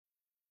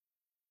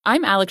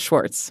I'm Alex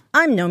Schwartz.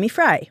 I'm Nomi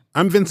Fry.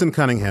 I'm Vincent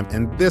Cunningham,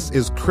 and this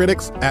is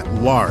Critics at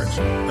Large,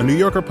 a New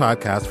Yorker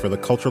podcast for the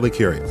culturally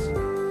curious.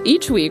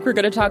 Each week, we're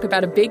going to talk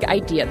about a big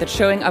idea that's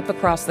showing up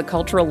across the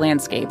cultural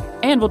landscape,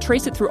 and we'll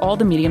trace it through all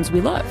the mediums we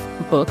love.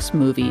 Books,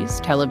 movies,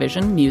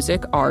 television,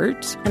 music,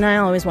 art. And I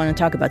always want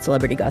to talk about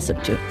celebrity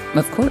gossip, too.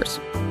 Of course.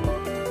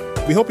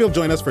 We hope you'll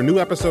join us for new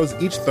episodes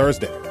each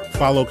Thursday.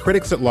 Follow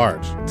Critics at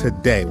Large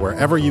today,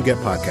 wherever you get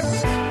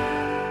podcasts.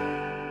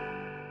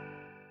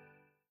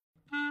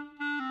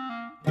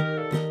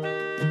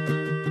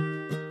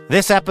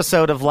 This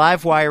episode of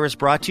Livewire is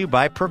brought to you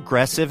by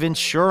Progressive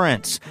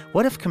Insurance.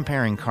 What if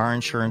comparing car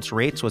insurance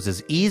rates was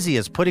as easy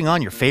as putting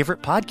on your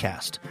favorite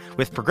podcast?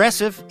 With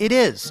Progressive, it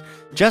is.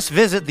 Just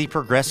visit the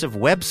Progressive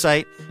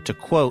website to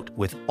quote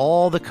with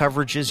all the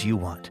coverages you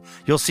want.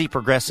 You'll see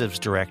Progressive's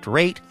direct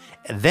rate,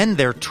 and then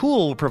their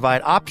tool will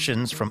provide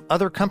options from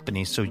other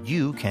companies so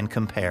you can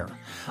compare.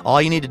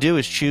 All you need to do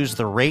is choose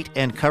the rate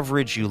and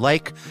coverage you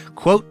like.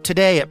 Quote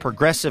today at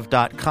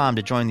Progressive.com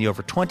to join the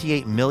over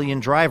 28 million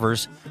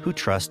drivers who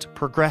trust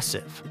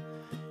Progressive.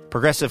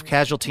 Progressive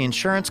Casualty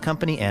Insurance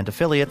Company and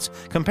affiliates.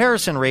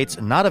 Comparison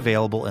rates not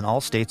available in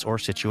all states or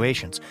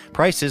situations.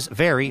 Prices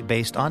vary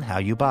based on how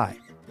you buy.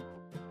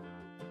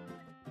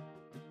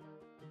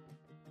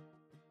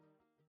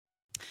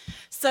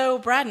 So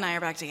Brad and I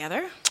are back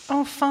together.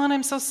 Oh, Fawn,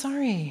 I'm so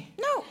sorry.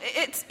 No,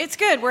 it's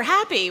good. We're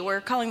happy. We're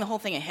calling the whole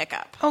thing a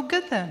hiccup. Oh,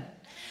 good then.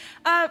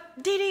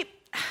 Dee Dee,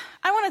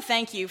 I want to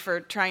thank you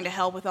for trying to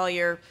help with all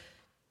your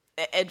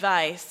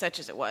advice, such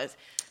as it was.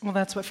 Well,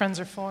 that's what friends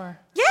are for.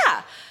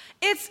 Yeah.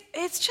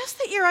 It's just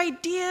that your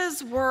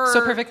ideas were...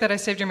 So perfect that I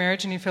saved your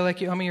marriage and you feel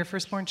like you owe me your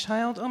firstborn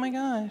child? Oh, my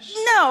gosh.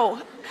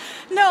 No,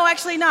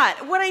 actually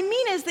not. What I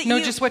mean is that Know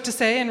just what to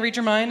say and read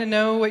your mind and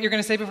know what you're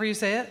going to say before you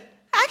say it?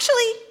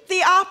 Actually,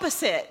 the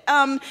opposite.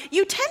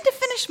 You tend to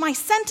finish my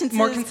sentences...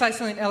 More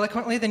concisely and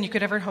eloquently than you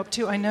could ever hope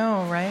to. I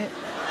know, right?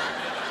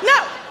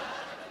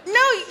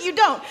 No, you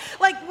don't.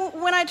 Like,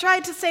 when I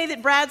tried to say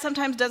that Brad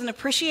sometimes doesn't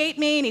appreciate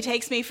me and he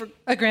takes me for...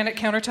 A granite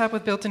countertop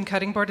with built-in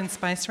cutting board and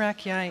spice rack?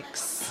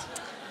 Yikes.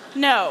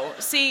 No.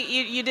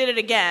 See, you did it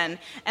again.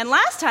 And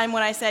last time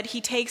when I said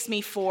he takes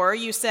me for,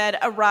 you said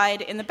a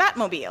ride in the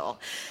Batmobile.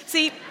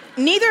 See,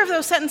 neither of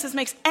those sentences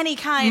makes any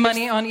kind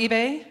Money on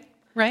eBay,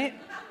 right?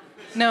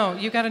 No,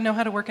 you got to know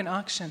how to work an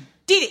auction.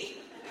 Dee Dee,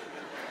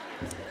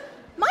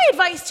 my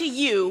advice to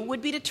you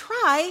would be to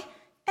try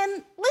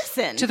and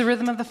listen. To the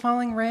rhythm of the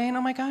falling rain?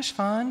 Oh my gosh,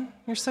 Fawn,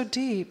 you're so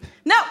deep.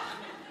 No.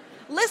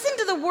 Listen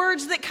to the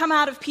words that come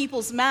out of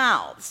people's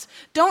mouths.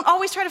 Don't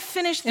always try to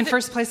finish... In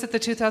first place at the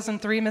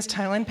 2003 Miss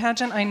Thailand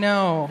pageant? I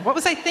know. What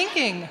was I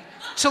thinking?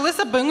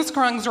 Shalissa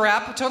Boomskrong's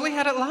rap totally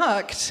had it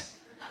locked.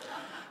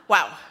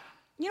 Wow.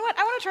 You know what?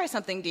 I want to try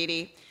something, Dee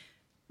Dee.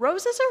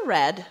 Roses are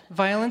red.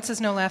 Violence is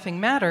no laughing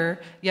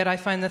matter, yet I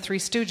find the Three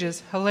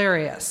Stooges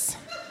hilarious.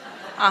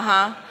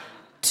 Uh-huh.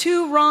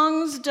 Two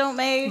wrongs don't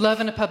make...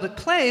 Love in a public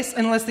place,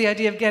 unless the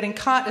idea of getting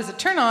caught is a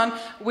turn-on,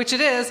 which it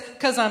is,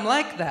 because I'm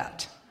like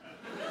that.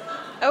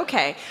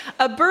 Okay.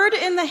 A bird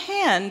in the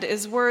hand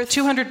is worth...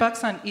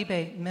 $200 on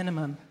eBay,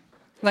 minimum.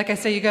 Like I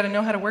say, you got to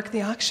know how to work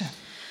the auction.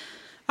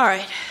 All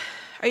right.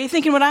 Are you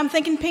thinking what I'm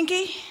thinking,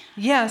 Pinky?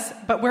 Yes,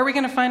 but where are we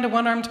going to find a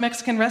one-armed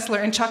Mexican wrestler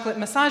and chocolate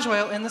massage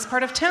oil in this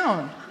part of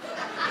town?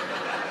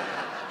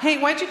 Hey,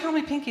 why'd you call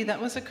me Pinky?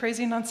 That was a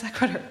crazy non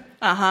sequitur.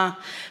 Uh-huh.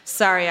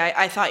 Sorry,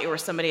 I thought you were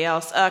somebody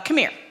else. Come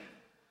here.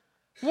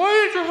 Why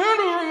is your hand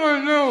over my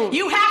nose?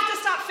 You have to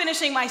stop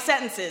finishing my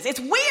sentences.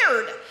 It's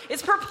weird.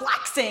 It's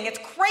perplexing. It's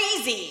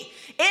crazy.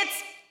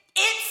 It's...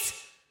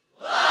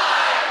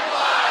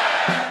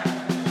 Livewire!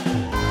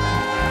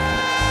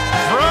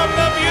 From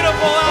the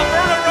beautiful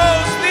Alberta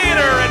Rose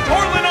Theater in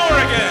Portland,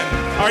 Oregon.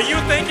 Are you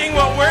thinking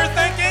what we're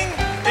thinking?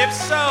 If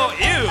so,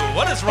 ew,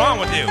 what is wrong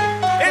with you?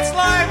 It's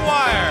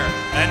Livewire.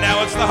 And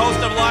now it's the host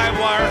of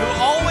Livewire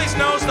who always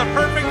knows the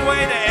perfect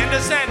way to end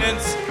a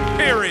sentence,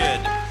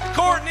 period.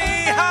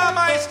 Courtney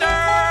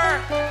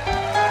Hameister!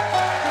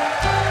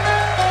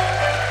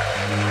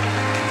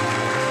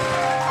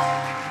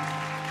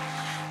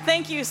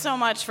 Thank you so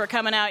much for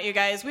coming out, you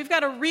guys. We've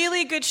got a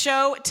really good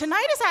show.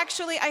 Tonight is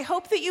actually, I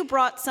hope that you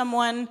brought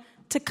someone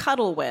to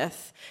cuddle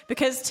with,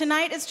 because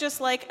tonight is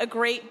just like a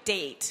great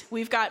date.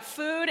 We've got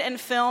food and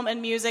film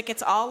and music.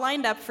 It's all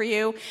lined up for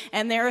you,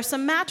 and there are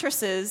some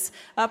mattresses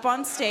up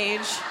on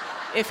stage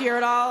if you're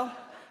at all...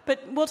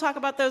 But we'll talk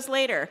about those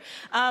later.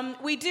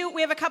 We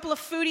have a couple of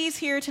foodies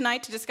here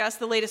tonight to discuss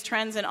the latest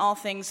trends in all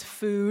things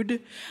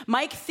food.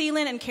 Mike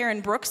Thielen and Karen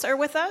Brooks are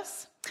with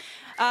us.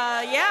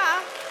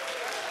 Yeah.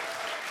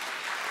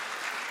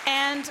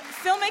 And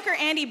filmmaker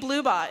Andy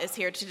Blubaugh is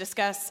here to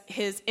discuss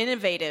his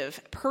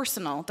innovative,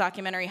 personal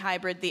documentary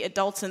hybrid, The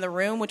Adults in the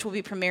Room, which will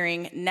be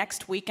premiering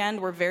next weekend.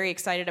 We're very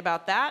excited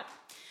about that.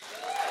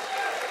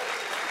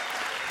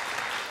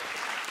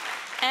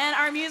 And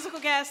our musical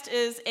guest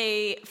is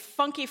a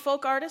funky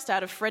folk artist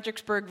out of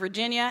Fredericksburg,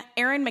 Virginia.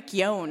 Aaron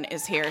McYone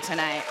is here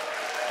tonight.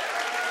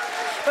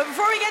 But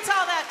before we get to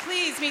all that,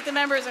 please meet the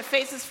members of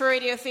Faces for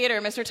Radio Theater,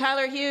 Mr.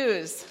 Tyler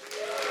Hughes,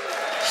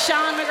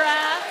 Sean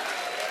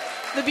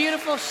McGrath, the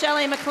beautiful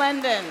Shelley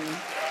McClendon.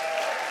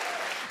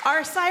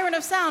 Our siren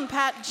of sound,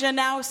 Pat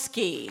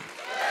Janowski.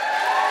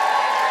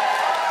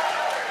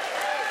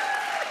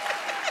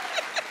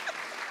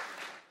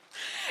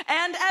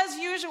 And as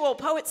usual,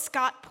 poet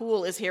Scott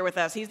Poole is here with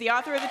us. He's the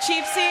author of The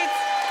Cheap Seats.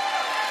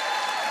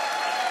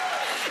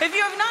 If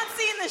you have not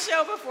seen the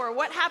show before,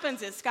 what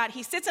happens is, Scott,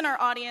 he sits in our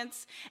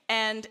audience,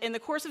 and in the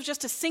course of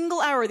just a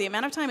single hour, the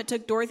amount of time it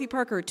took Dorothy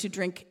Parker to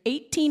drink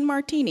 18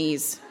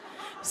 martinis,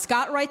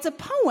 Scott writes a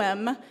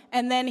poem,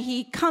 and then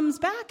he comes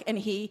back and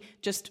he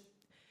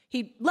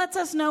lets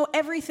us know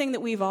everything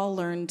that we've all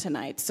learned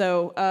tonight.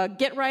 So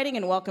get writing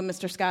and welcome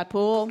Mr. Scott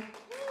Poole.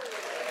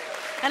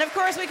 And of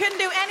course, we couldn't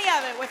do any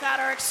of it without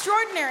our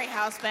extraordinary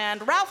house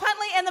band, Ralph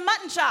Huntley and the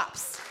Mutton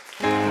Chops.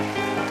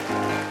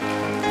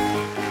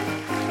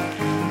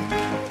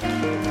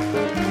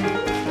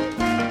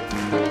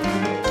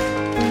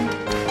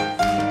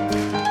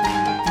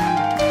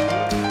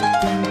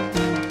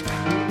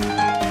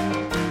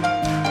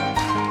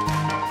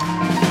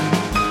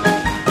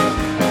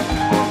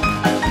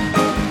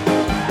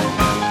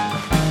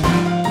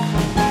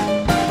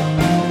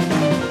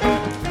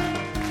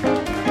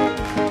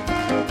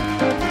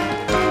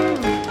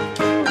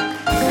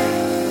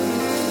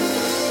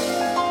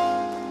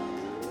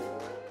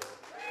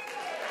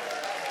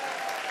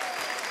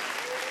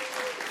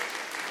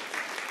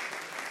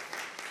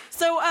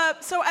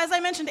 So as I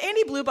mentioned,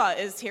 Andy Blubaugh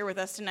is here with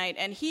us tonight,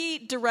 and he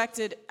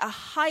directed a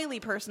highly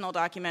personal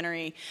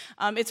documentary.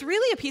 It's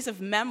really a piece of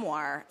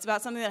memoir. It's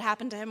about something that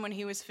happened to him when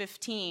he was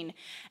 15.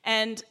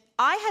 And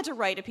I had to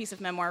write a piece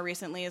of memoir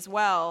recently as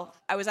well.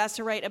 I was asked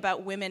to write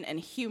about women and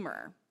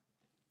humor.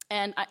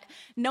 And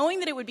knowing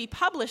that it would be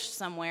published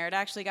somewhere, it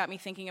actually got me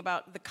thinking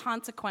about the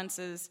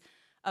consequences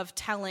of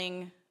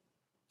telling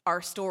our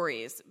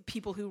stories,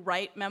 people who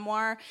write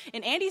memoir.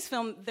 In Andy's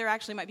film, there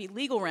actually might be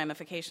legal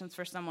ramifications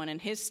for someone in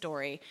his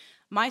story.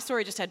 My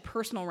story just had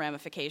personal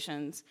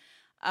ramifications.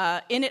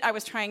 In it, I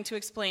was trying to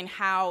explain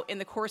how, in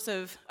the course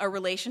of a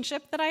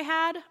relationship that I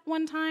had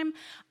one time,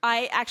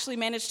 I actually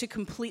managed to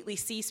completely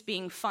cease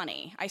being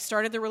funny. I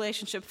started the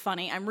relationship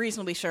funny. I'm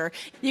reasonably sure.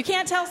 You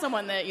can't tell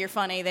someone that you're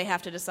funny. They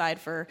have to decide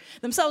for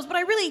themselves. But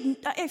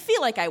I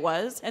feel like I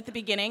was at the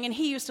beginning, and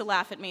he used to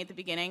laugh at me at the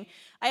beginning.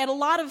 I had a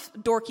lot of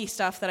dorky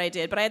stuff that I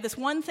did, but I had this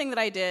one thing that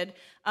I did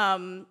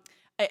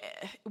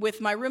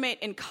with my roommate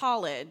in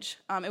college.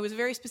 It was a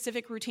very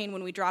specific routine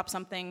when we dropped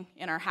something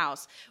in our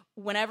house.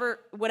 Whatever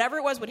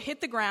it was would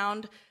hit the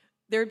ground,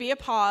 there would be a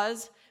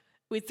pause,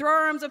 we'd throw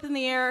our arms up in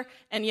the air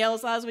and yell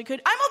as loud as we could,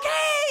 "I'm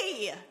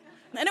okay!"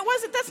 And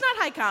that's not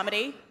high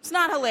comedy. It's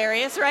not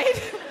hilarious, right?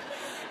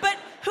 But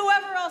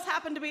whoever else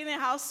happened to be in the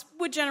house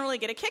would generally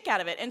get a kick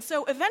out of it. And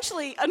so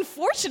eventually,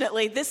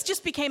 unfortunately, this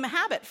just became a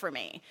habit for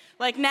me.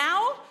 Like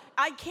now,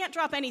 I can't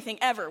drop anything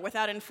ever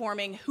without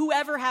informing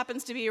whoever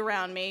happens to be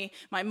around me,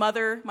 my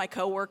mother, my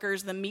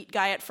coworkers, the meat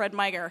guy at Fred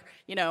Meyer,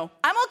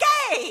 I'm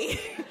okay!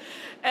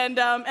 And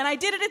I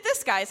did it at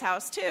this guy's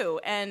house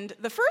too. And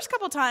the first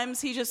couple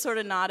times, he just sort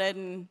of nodded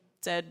and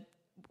said,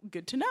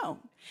 "Good to know."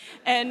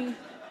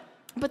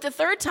 But the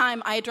third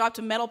time, I had dropped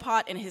a metal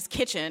pot in his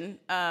kitchen,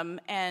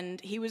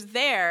 and he was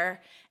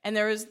there, and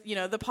there was,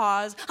 the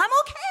pause, "I'm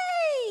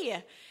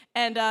okay!"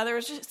 And there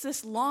was just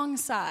this long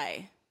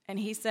sigh, and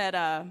he said,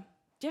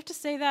 "Do you have to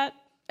say that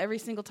every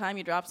single time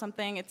you drop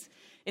something?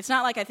 It's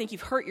not like I think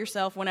you've hurt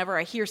yourself whenever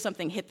I hear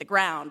something hit the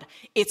ground.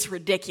 It's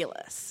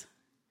ridiculous."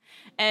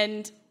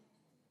 And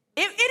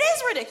it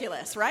is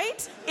ridiculous,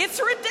 right? It's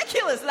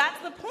ridiculous.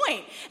 That's the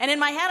point. And in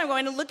my head, I'm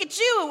going to look at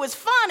you. It was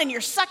fun, and you're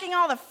sucking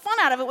all the fun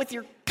out of it with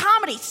your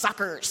comedy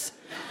suckers.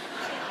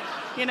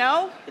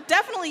 It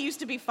definitely used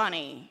to be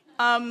funny.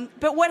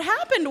 But what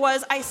happened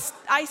was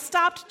I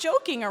stopped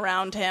joking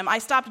around him. I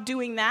stopped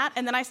doing that,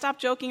 and then I stopped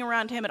joking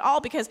around him at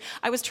all because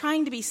I was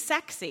trying to be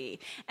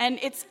sexy. And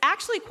it's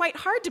actually quite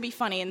hard to be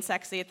funny and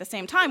sexy at the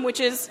same time, which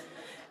is,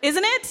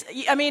 isn't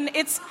it? I mean,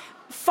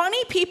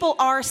 funny people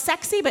are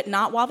sexy, but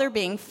not while they're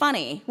being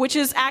funny, which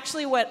is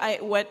actually what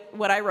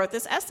I wrote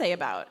this essay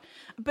about.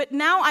 But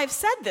now I've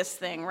said this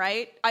thing,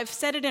 right? I've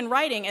said it in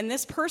writing, and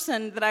this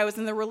person that I was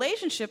in the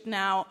relationship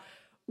now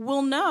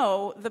will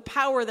know the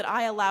power that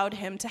I allowed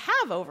him to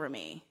have over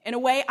me in a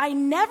way I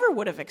never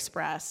would have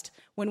expressed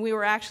when we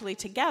were actually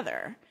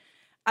together.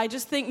 I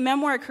just think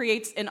memoir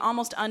creates an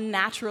almost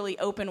unnaturally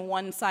open,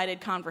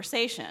 one-sided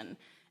conversation.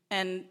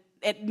 And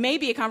it may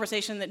be a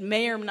conversation that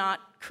may or not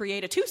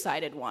create a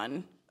two-sided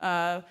one.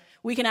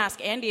 We can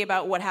ask Andy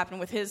about what happened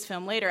with his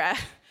film later.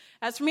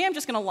 As for me, I'm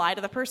just going to lie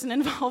to the person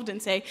involved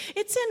and say,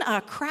 "It's in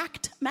a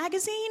Cracked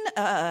magazine.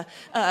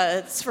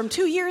 It's from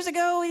 2 years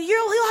ago.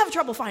 You'll have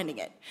trouble finding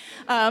it."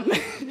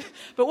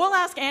 But we'll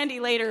ask Andy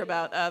later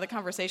about the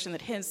conversation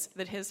that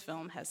his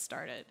film has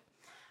started.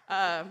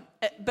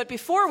 But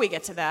before we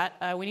get to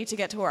that, we need to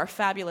get to our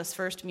fabulous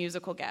first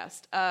musical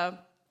guest.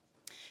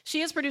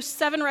 She has produced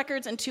 7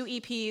 records and 2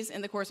 EPs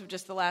in the course of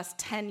just the last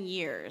 10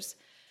 years.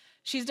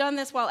 She's done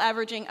this while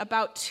averaging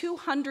about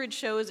 200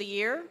 shows a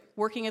year,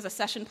 working as a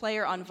session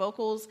player on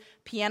vocals,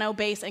 piano,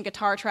 bass, and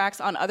guitar tracks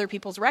on other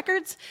people's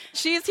records.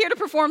 She is here to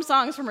perform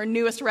songs from her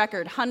newest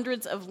record,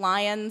 Hundreds of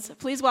Lions.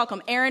 Please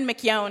welcome Erin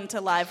McKeown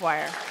to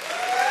Livewire.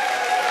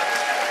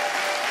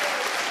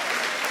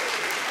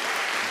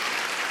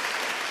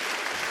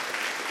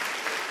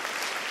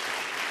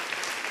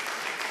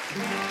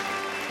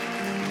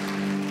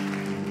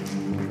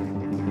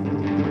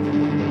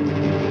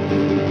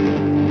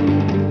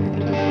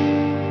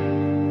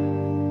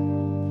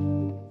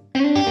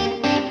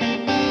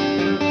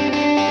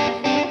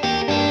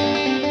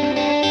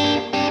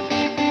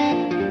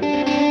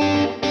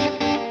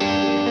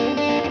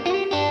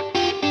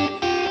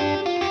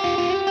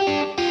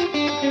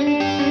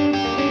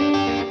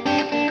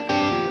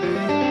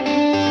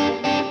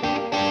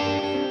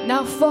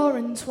 Now 4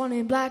 and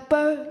 20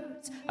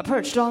 blackbirds are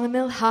perched on the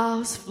mill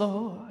house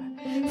floor.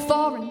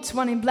 4 and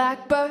 20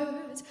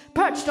 blackbirds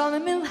perched on the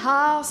mill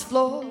house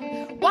floor,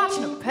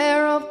 watching a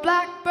pair of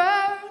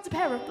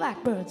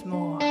blackbirds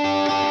more.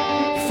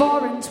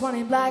 4 and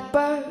 20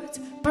 blackbirds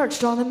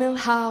perched on the mill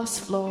house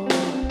floor.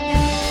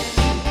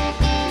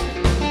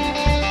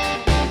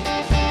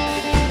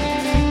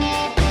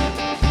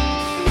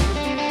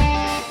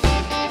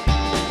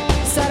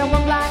 Said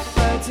one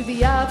blackbird to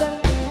the other,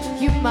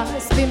 you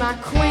must be my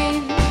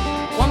queen.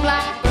 One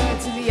blackbird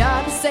to the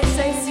other, say,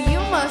 so you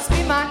must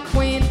be my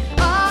queen.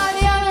 Ah,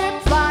 the other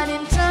replied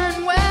in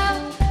turn,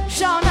 well,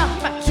 sure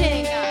enough, my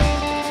king.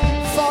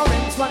 4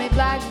 and 20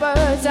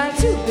 blackbirds are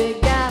too big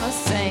down to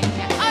sing.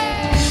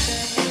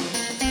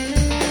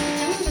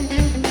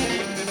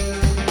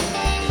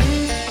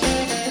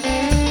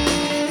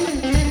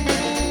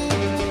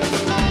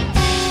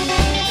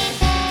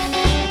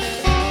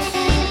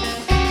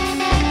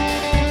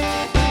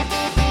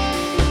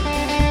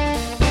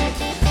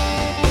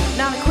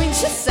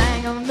 She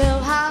sang on the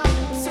mill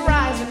house,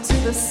 rising to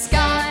the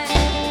sky.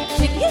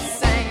 King, he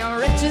sang on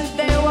riches,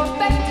 they were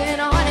baked in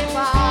honey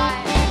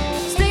pie.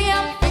 Stick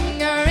your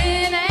finger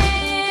in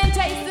and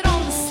taste it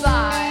on the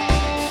sly.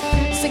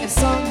 Sing a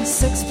song with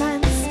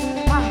sixpence,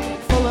 pocket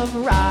full of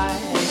rye.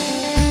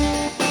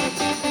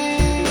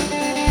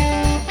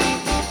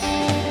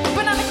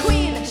 But now the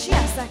queen, she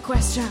asked that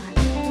question,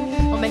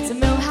 what makes a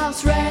mill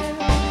house red?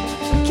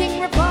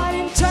 King replied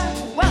in turn,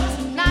 well,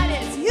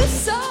 tonight is you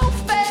so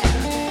fair.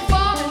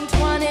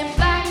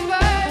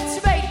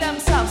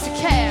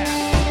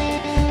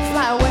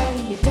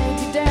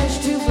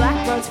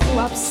 Flew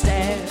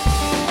upstairs.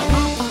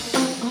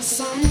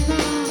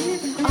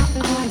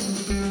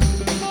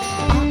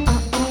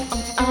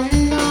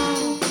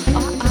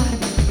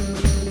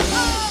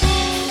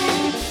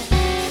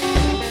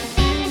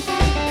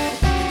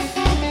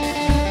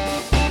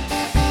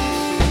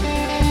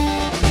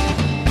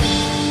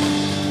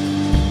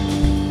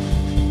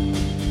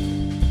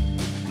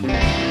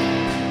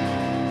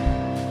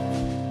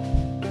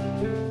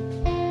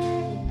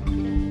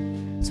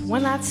 So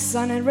when that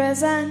sun had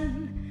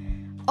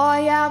risen, oh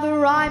yeah, the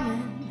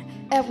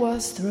rhyming, it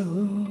was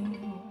through.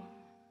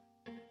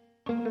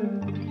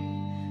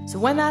 So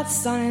when that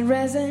sun had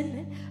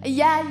risen,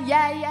 yeah,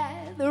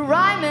 the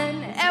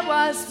rhyming, it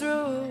was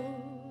through.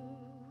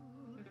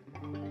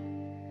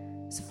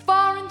 So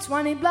 4 and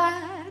 20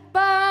 blackbirds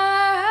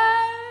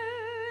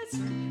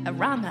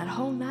around that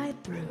whole night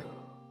through.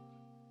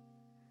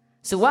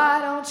 So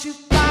why don't you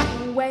fly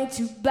away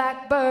to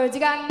blackbirds?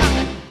 You got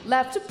nothing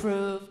left to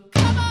prove.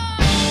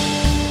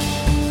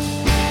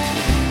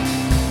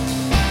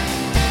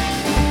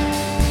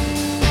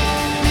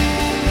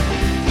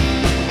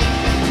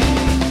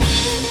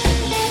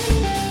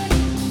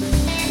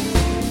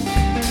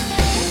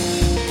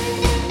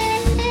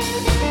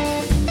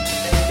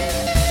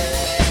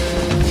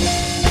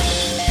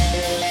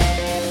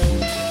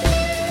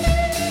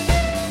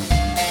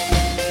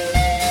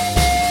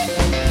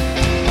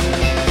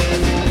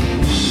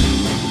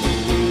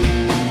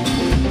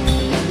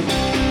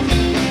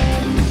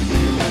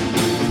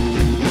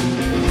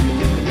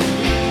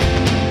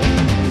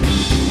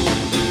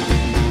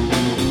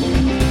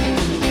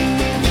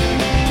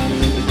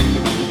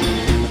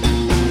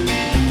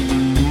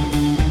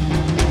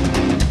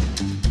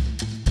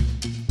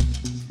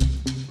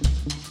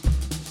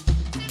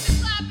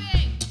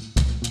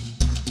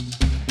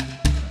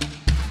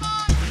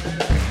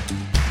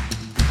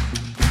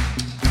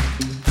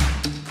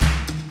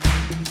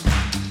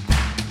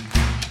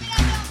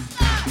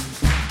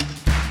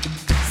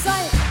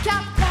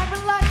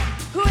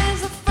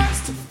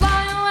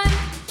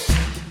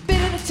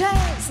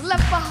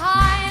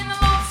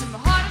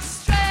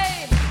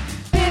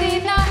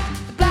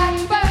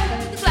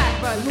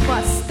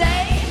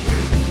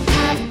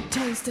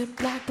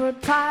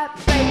 Blackbird pie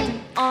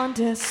baked on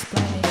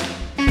display.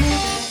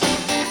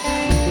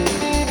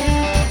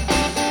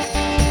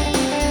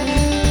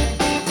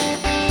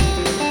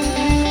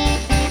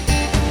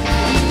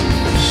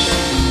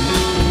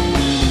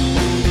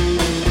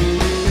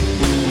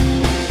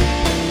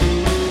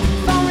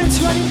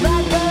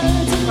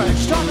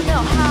 Perched on the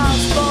mill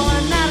house floor,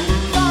 and now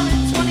 4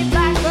 and 20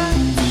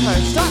 blackbirds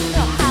perched on the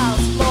mill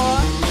house floor.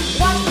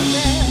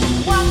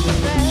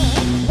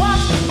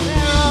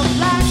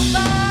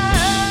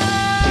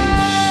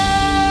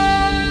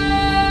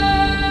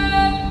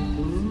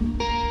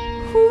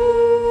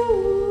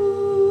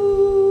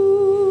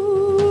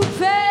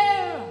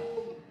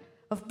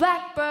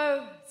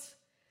 blackbirds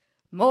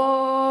more.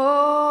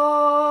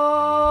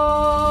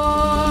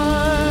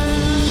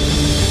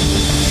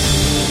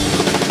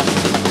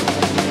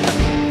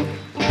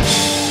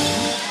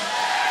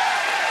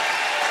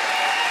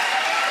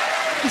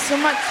 Thank you so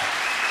much.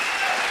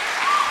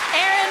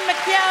 Erin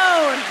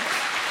McKeown.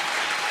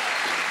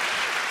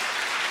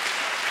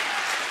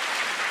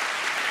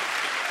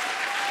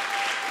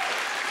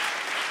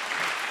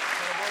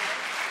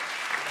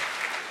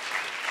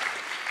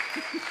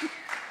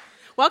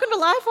 Welcome to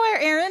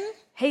Livewire, Erin.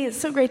 Hey, it's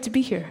so great to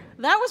be here.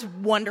 That was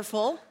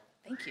wonderful.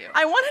 Thank you.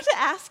 I wanted to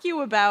ask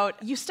you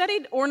about, you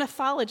studied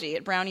ornithology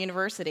at Brown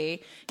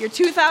University. Your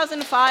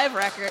 2005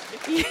 record,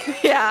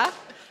 yeah,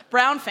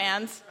 Brown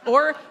fans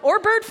or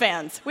bird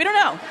fans. We don't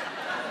know.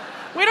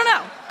 We don't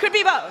know. Could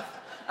be both.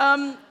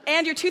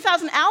 And your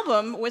 2000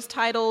 album was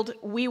titled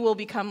We Will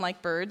Become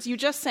Like Birds. You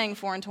just sang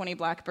 4 and 20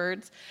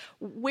 Blackbirds.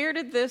 Where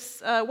did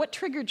this, what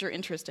triggered your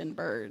interest in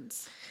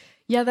birds?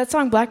 Yeah, that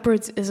song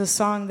Blackbirds is a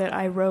song that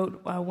I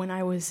wrote when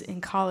I was in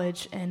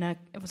college, and it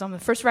was on the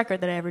first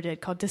record that I ever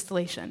did called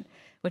Distillation,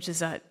 which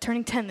is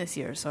turning 10 this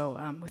year,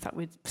 so we thought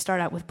we'd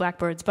start out with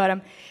Blackbirds.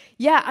 But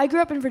yeah, I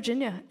grew up in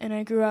Virginia, and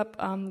I grew up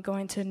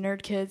going to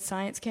Nerd Kids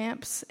science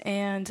camps,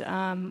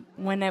 and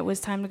when it was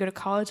time to go to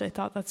college, I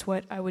thought that's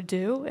what I would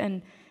do.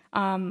 And,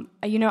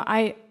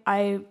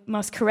 I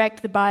must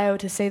correct the bio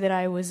to say that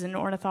I was an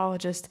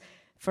ornithologist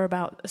for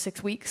about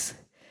 6 weeks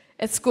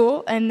at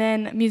school, and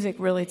then music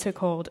really took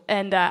hold.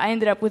 And I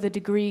ended up with a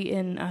degree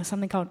in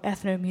something called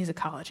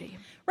ethnomusicology.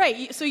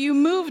 Right, so you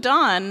moved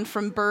on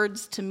from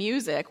birds to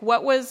music.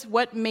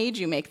 What made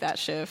you make that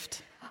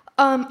shift?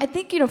 I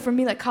think, for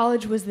me, like,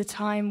 college was the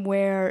time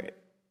where,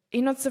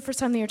 it's the first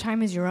time that your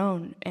time is your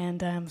own,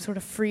 and sort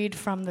of freed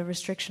from the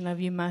restriction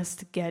of you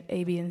must get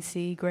A, B, and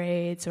C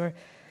grades, or,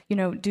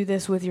 do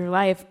this with your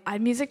life.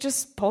 Music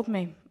just pulled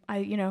me.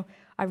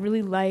 I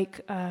really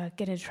like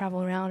getting to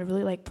travel around. I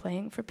really like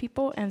playing for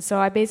people. And so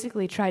I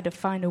basically tried to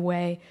find a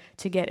way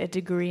to get a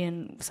degree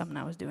in something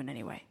I was doing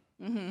anyway.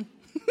 Mm-hmm.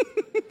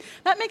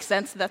 That makes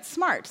sense. That's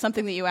smart.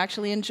 Something that you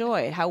actually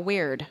enjoy. How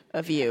weird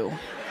of you.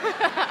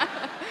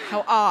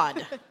 How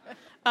odd.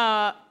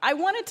 I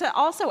wanted to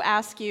also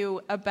ask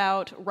you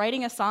about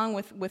writing a song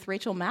with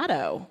Rachel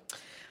Maddow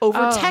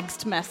over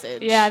text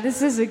message. Yeah,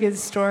 this is a good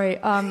story.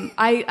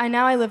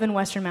 I live in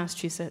Western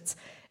Massachusetts.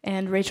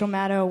 And Rachel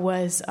Maddow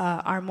was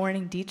our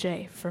morning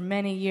DJ for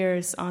many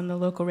years on the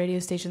local radio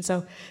station.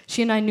 So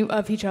she and I knew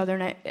of each other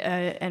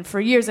and for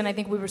years, and I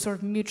think we were sort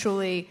of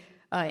mutually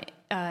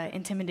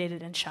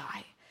intimidated and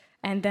shy.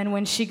 And then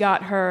when she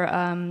got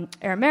her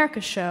Air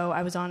America show,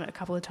 I was on it a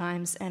couple of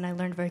times, and I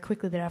learned very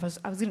quickly that I was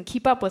going to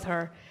keep up with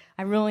her.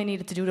 I really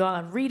needed to do a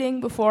lot of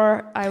reading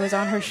before I was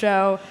on her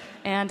show,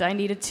 and I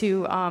needed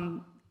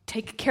to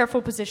take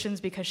careful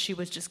positions because she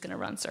was just going to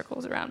run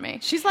circles around me.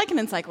 She's like an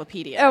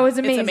encyclopedia. Oh, it was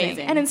amazing. It's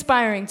amazing. And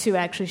inspiring, too,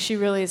 actually. She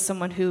really is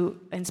someone who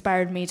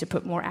inspired me to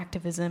put more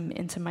activism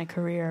into my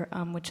career,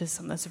 which is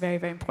something that's very,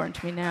 very important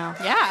to me now.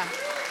 Yeah.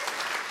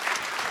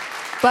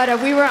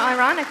 But we were,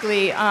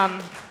 ironically,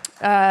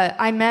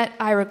 I met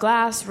Ira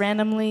Glass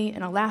randomly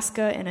in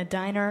Alaska in a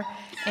diner,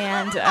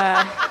 and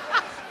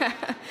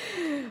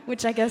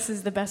which I guess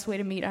is the best way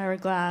to meet Ira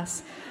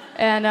Glass.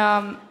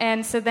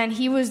 And so then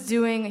he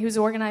was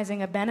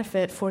organizing a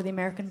benefit for the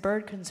American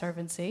Bird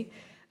Conservancy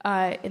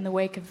in the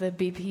wake of the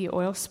BP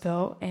oil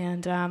spill,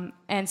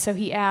 and so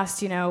he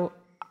asked,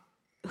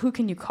 who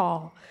can you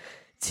call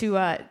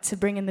to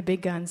bring in the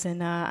big guns,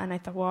 and I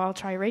thought, well, I'll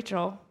try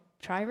Rachel,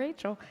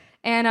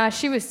 and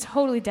she was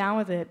totally down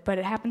with it, but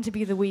it happened to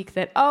be the week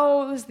that, it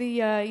was the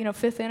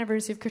 5th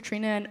anniversary of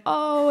Katrina, and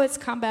it's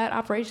combat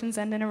operations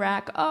end in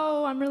Iraq,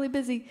 I'm really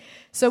busy,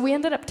 so we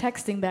ended up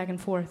texting back and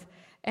forth.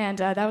 And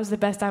that was the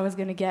best I was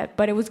going to get.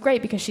 But it was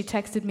great because she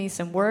texted me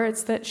some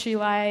words that she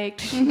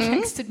liked. She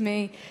texted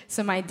me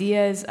some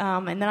ideas.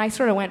 And then I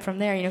sort of went from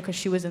there, because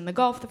she was in the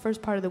Gulf the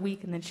first part of the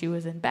week, and then she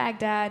was in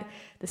Baghdad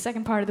the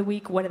second part of the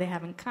week. What do they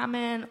have in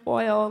common?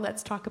 Oil.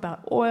 Let's talk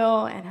about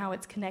oil and how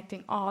it's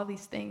connecting all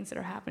these things that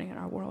are happening in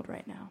our world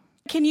right now.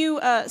 Can you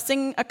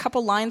sing a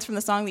couple lines from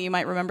the song that you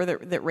might remember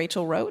that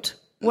Rachel wrote?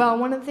 Well,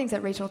 one of the things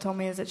that Rachel told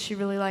me is that she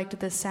really liked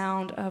the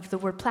sound of the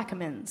word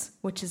Plaquemines,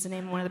 which is the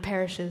name of one of the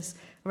parishes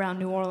around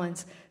New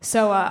Orleans.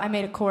 So I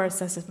made a chorus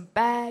that says, from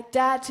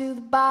Baghdad to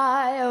the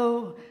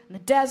bayou, in the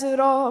desert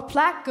or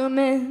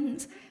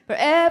Plaquemines, for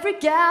every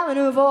gallon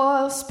of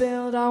oil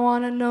spilled, I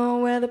want to know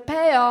where the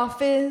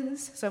payoff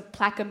is. So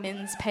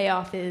Plaquemines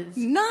payoff is.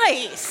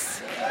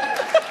 Nice!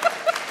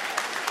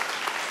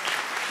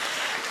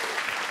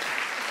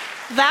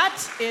 That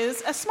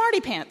is a Smarty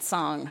Pants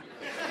song,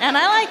 and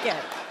I like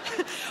it.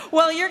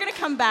 Well, you're going to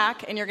come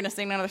back and you're going to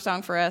sing another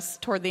song for us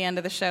toward the end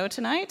of the show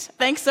tonight.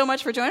 Thanks so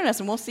much for joining us,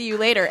 and we'll see you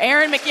later.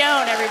 Erin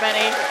McKeown, everybody.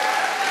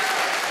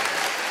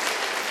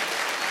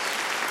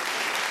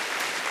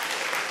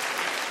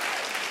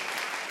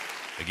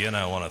 Again,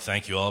 I want to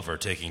thank you all for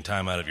taking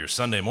time out of your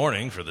Sunday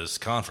morning for this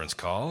conference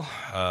call.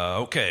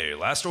 Okay,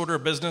 last order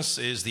of business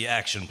is the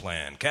action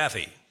plan.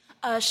 Kathy.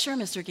 Sure,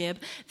 Mr. Gibb.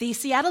 The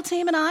Seattle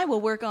team and I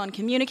will work on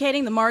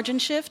communicating the margin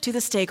shift to the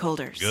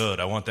stakeholders. Good,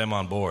 I want them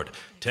on board.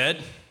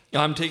 Ted?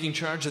 I'm taking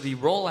charge of the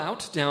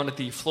rollout down at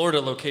the Florida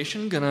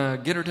location. Gonna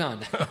get her done.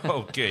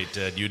 Okay,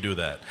 Ted, you do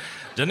that.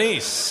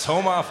 Denise,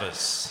 home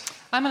office.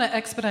 I'm going to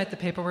expedite the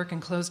paperwork and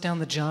close down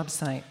the job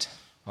site.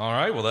 All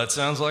right, well, that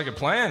sounds like a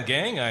plan,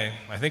 gang.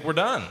 I think we're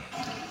done.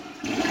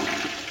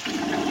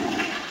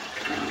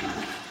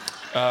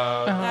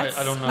 I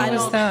don't know. Who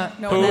is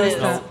that? know what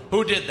that is.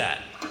 Who did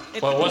that?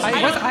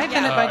 I've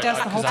been at my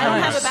desk the whole I don't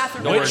time. have a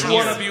bathroom. Which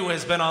one of you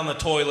has been on the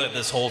toilet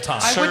this whole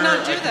time? I would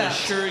not do that.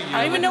 Sure you.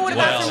 I don't even know what a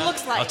bathroom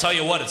looks like. I'll tell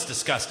you what, it's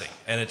disgusting,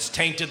 and it's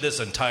tainted this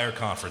entire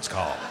conference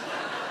call.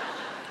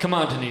 Come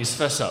on, Denise,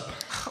 fess up.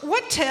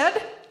 What,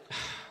 Ted?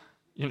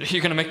 You're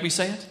going to make me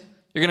say it?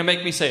 You're going to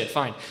make me say it,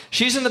 fine.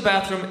 She's in the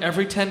bathroom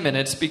every 10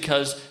 minutes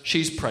because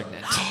she's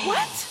pregnant.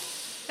 What?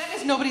 That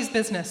is nobody's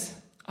business.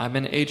 I'm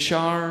in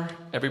HR.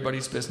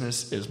 Everybody's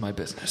business is my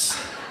business.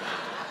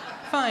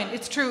 Fine,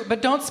 it's true,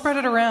 but don't spread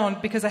it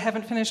around because I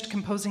haven't finished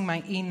composing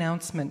my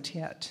e-announcement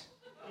yet.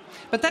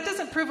 But that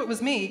doesn't prove it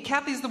was me.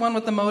 Kathy's the one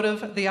with the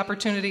motive, the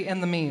opportunity,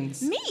 and the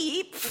means.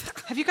 Me?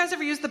 Have you guys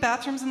ever used the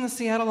bathrooms in the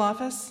Seattle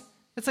office?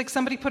 It's like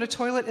somebody put a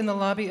toilet in the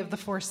lobby of the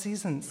Four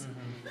Seasons.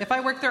 Mm-hmm. If I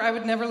worked there, I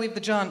would never leave the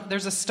John.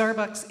 There's a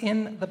Starbucks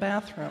in the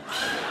bathroom.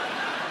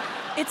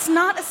 It's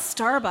not a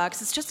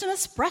Starbucks. It's just an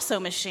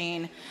espresso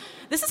machine.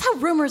 This is how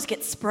rumors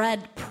get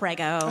spread,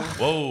 prego.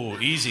 Whoa,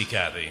 easy,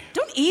 Kathy.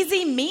 Don't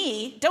easy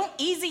me. Don't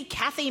easy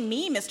Kathy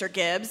me, Mr.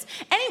 Gibbs.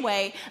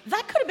 Anyway,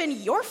 that could have been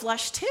your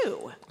flush,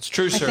 too. It's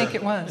true, sir. I think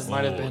it was. It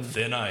might have been.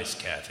 Thin ice,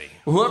 Kathy.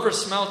 Whoever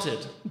smelt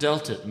it,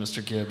 dealt it,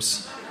 Mr.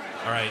 Gibbs.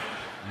 All right,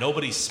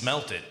 nobody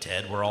smelt it,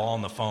 Ted. We're all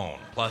on the phone.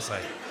 Plus,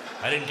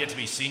 I didn't get to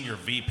be senior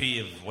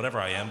VP of whatever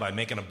I am by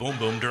making a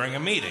boom-boom during a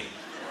meeting.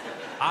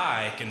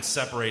 I can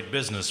separate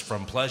business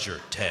from pleasure,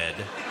 Ted.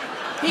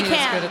 He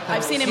can.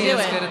 I've seen him do He is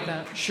it. good at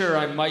that. Sure,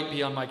 I might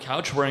be on my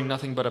couch wearing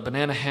nothing but a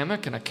banana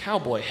hammock and a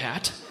cowboy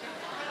hat.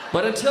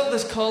 But until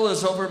this call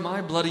is over,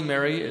 my Bloody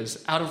Mary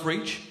is out of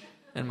reach,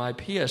 and my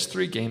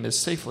PS3 game is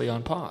safely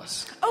on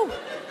pause. Oh,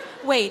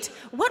 wait.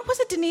 What was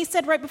it Denise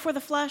said right before the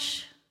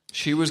flush?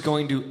 She was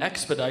going to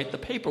expedite the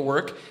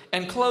paperwork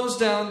and close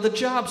down the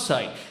job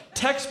site.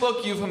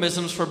 Textbook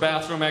euphemisms for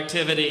bathroom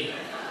activity.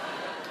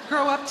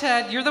 Grow up,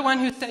 Ted. You're the one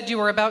who said you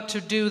were about to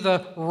do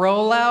the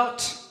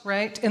rollout,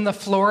 right? In the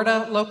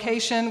Florida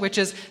location, which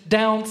is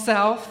down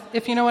south,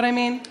 if you know what I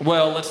mean.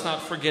 Well, let's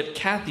not forget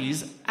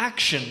Kathy's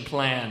action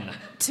plan.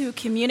 To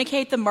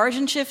communicate the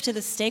margin shift to the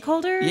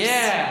stakeholders?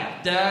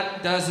 Yeah,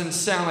 that doesn't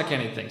sound like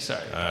anything,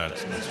 sorry.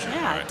 That's true. Yeah,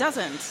 All right. it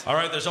doesn't. All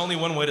right, there's only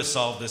one way to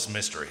solve this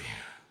mystery.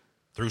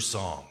 Through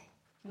song.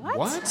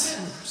 What?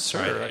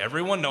 Sir. Right,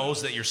 everyone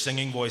knows that your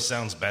singing voice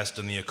sounds best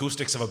in the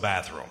acoustics of a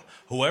bathroom.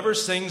 Whoever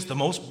sings the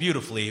most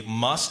beautifully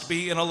must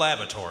be in a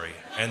lavatory,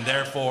 and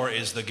therefore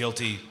is the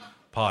guilty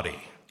potty.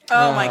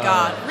 Oh my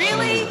God.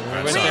 Really?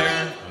 I'm sorry.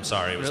 I'm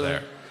sorry, it was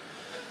there.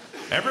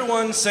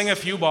 Everyone sing a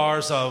few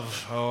bars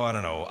of, I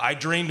don't know, I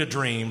Dreamed a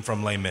Dream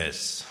from Les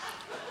Mis.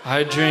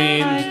 I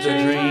dreamed a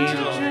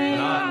dream.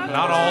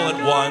 Not all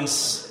at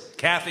once.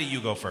 Kathy, you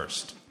go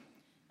first.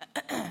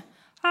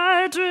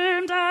 I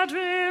dreamed a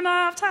dream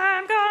of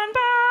time gone by.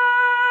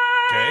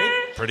 Okay,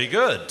 pretty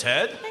good.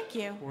 Ted? Thank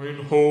you.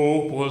 When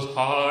hope was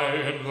high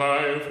and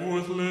life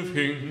worth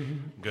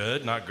living.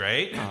 Good, not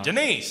great.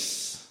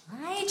 Denise?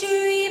 I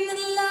dreamed that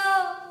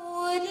love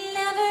would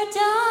never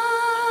die.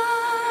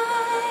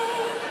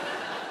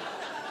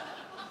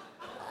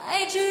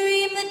 I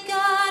dreamed that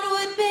God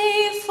would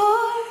be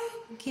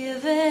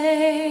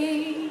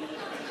forgiving.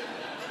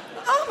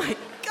 Oh my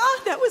God,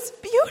 that was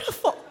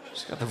beautiful.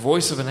 She's got the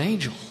voice of an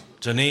angel.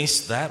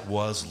 Denise, that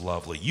was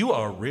lovely. You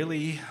are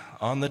really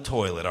on the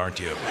toilet, aren't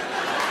you?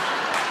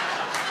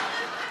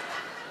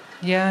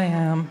 Yeah, I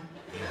am.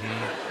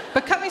 Mm-hmm.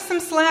 But cut me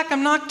some slack.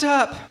 I'm knocked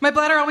up. My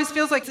bladder always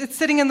feels like it's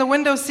sitting in the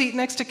window seat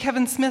next to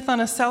Kevin Smith on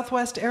a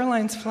Southwest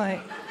Airlines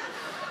flight.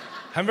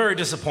 I'm very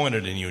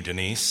disappointed in you,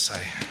 Denise.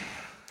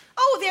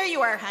 Oh, there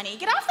you are, honey.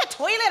 Get off the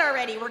toilet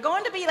already. We're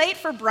going to be late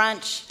for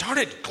brunch. Darn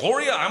it,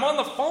 Gloria, I'm on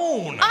the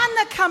phone. On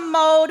the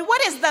commode.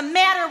 What is the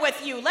matter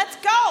with you? Let's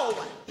go.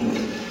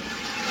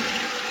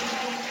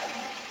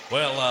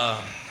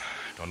 Well,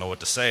 don't know what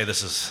to say.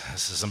 This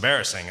is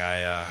embarrassing.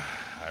 I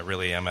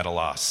really am at a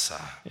loss.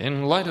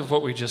 In light of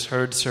what we just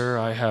heard, sir,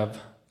 I have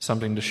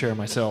something to share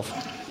myself.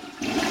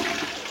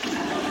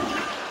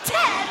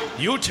 Ted!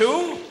 You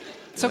too?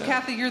 So,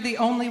 Kathy, you're the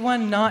only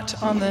one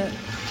not on the...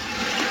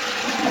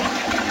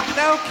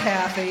 No,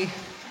 Kathy.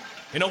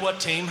 You know what,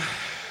 team?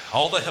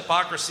 All the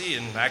hypocrisy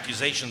and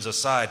accusations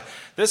aside,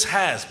 this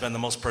has been the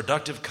most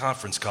productive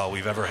conference call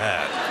we've ever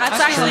had.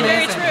 That's actually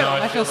very true.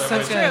 I feel so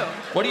good.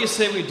 What do you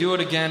say we do it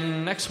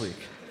again next week?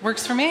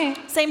 Works for me.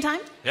 Same time?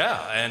 Yeah,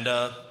 and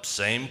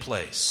same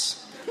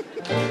place.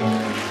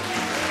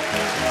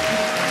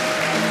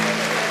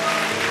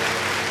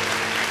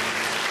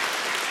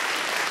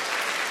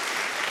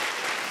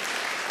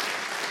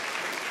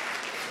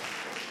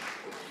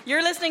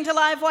 You're listening to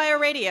Livewire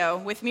Radio.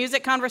 With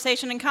music,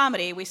 conversation, and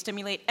comedy, we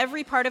stimulate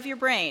every part of your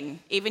brain,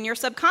 even your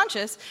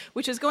subconscious,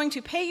 which is going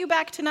to pay you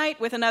back tonight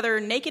with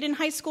another Naked in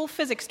High School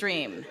physics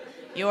dream.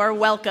 You're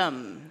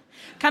welcome.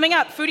 Coming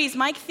up, foodies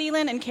Mike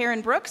Thielen and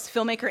Karen Brooks,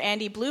 filmmaker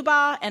Andy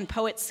Blubaugh, and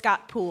poet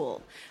Scott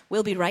Poole.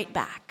 We'll be right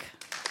back.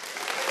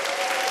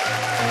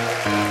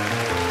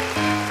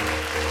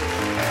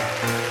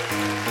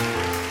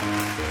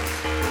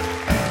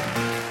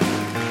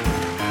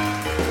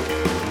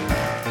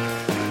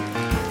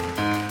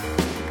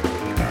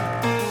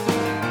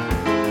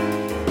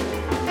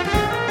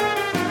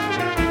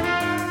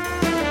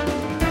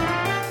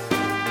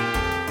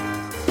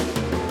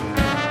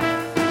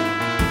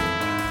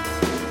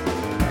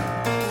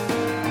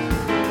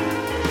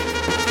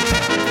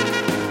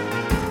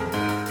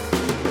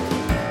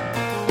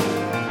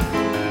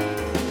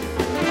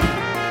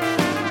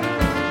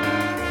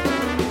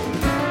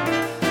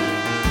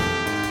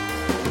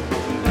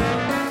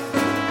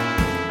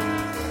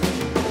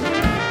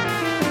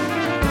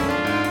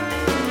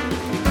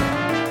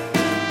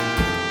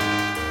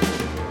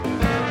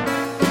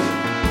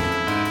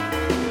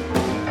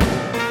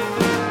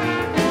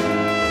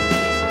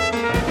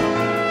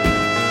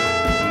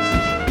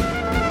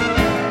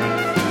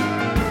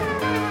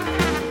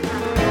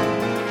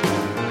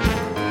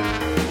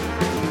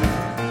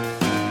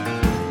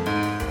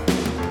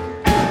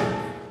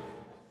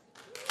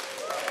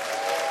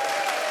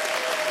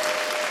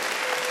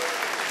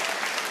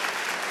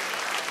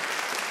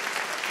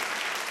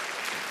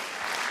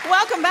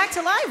 Welcome back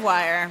to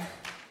Livewire.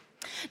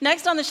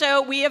 Next on the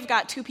show, we have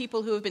got two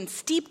people who have been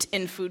steeped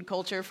in food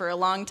culture for a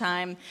long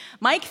time.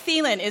 Mike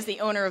Thielen is the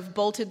owner of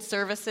Bolted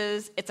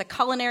Services. It's a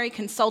culinary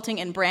consulting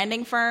and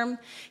branding firm.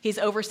 He's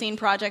overseen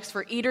projects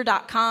for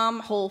Eater.com,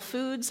 Whole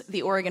Foods,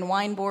 the Oregon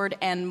Wine Board,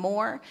 and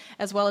more,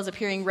 as well as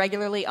appearing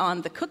regularly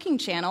on The Cooking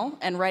Channel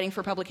and writing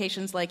for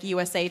publications like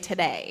USA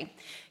Today.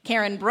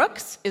 Karen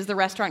Brooks is the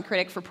restaurant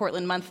critic for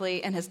Portland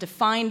Monthly and has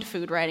defined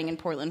food writing in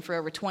Portland for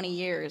over 20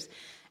 years.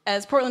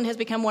 As Portland has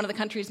become one of the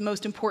country's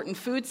most important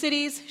food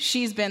cities,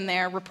 she's been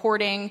there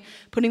reporting,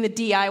 putting the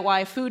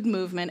DIY food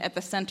movement at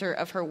the center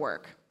of her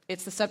work.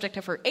 It's the subject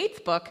of her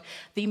 8th book,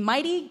 The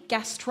Mighty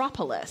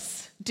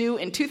Gastropolis, due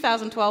in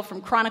 2012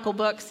 from Chronicle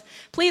Books.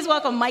 Please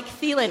welcome Mike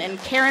Thielen and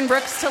Karen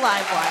Brooks to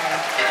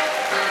Livewire.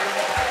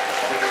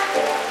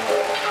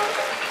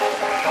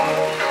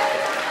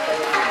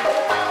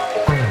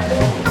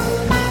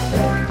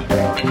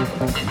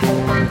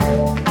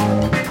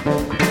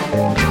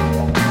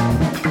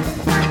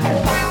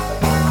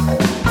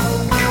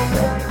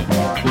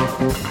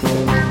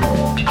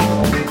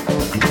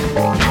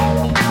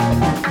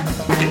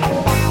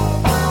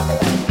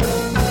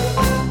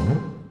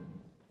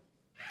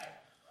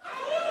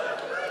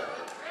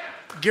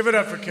 Give it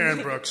up for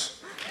Karen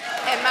Brooks.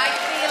 And Mike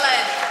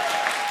Thielen.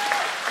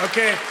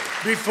 Okay,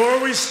 before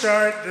we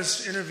start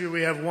this interview,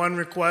 we have one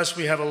request.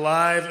 We have a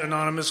live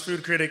anonymous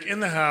food critic in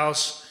the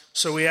house,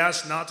 so we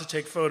ask not to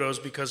take photos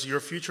because your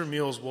future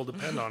meals will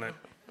depend on it.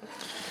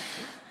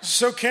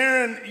 So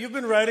Karen, you've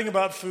been writing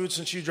about food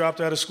since you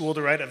dropped out of school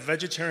to write a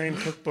vegetarian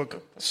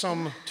cookbook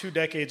some 2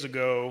 decades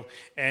ago,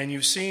 and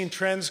you've seen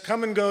trends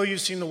come and go.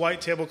 You've seen the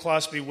white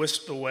tablecloths be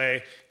whisked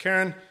away.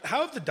 Karen, how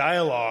have the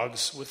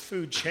dialogues with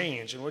food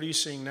changed, and what are you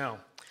seeing now?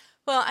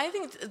 Well, I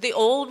think the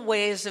old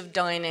ways of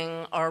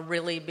dining are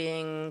really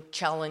being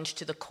challenged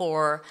to the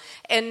core,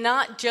 and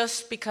not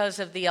just because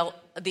of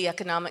the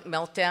economic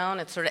meltdown.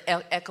 It's sort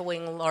of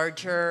echoing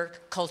larger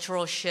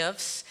cultural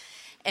shifts.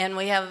 And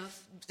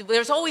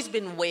there's always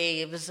been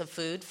waves of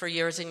food for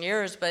years and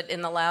years, but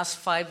in the last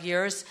 5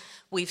 years,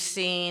 we've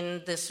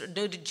seen this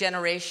new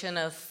generation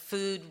of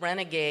food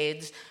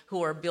renegades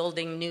who are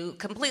building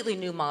completely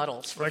new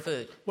models for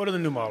food. What are the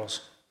new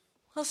models?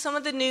 Well, some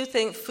of the new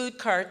things, food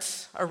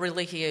carts are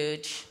really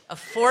huge.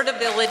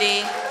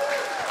 Affordability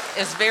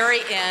is very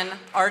in.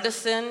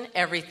 Artisan,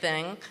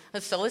 everything.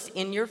 So is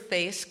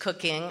in-your-face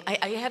cooking.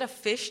 I had a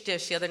fish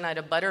dish the other night,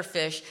 a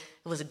butterfish.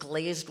 It was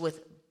glazed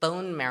with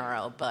bone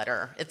marrow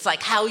butter. It's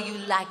like how you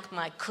like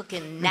my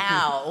cooking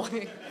now.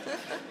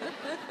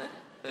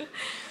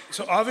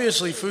 So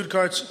obviously food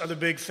carts are the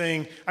big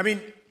thing. I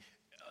mean,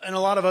 and a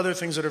lot of other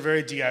things that are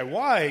very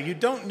DIY, you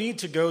don't need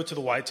to go to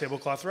the white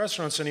tablecloth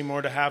restaurants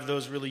anymore to have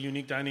those really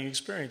unique dining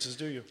experiences,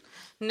 do you?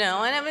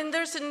 No, and I mean,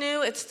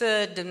 it's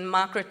the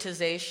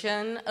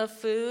democratization of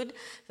food.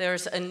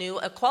 There's a new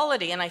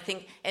equality, and I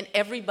think, and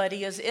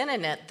everybody is in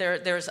it.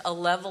 There's a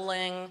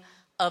leveling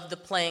of the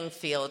playing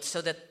field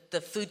so that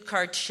the food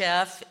cart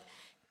chef,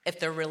 if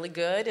they're really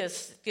good,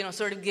 is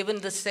sort of given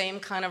the same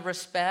kind of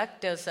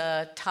respect as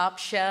a top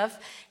chef.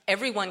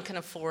 Everyone can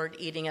afford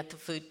eating at the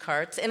food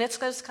carts, and it's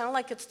kind of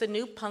like it's the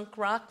new punk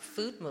rock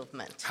food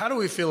movement. How do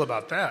we feel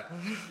about that?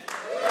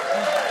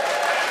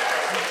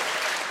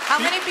 How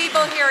many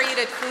people here eat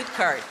at food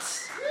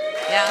carts?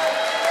 Yeah.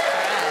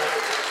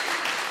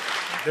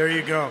 There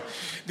you go.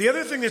 The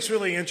other thing that's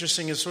really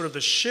interesting is sort of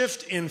the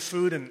shift in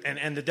food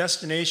and the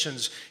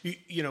destinations,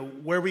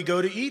 where we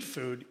go to eat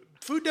food.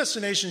 food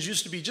destinations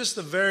used to be just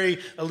the very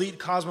elite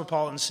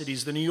cosmopolitan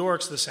cities, the New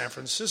Yorks, the San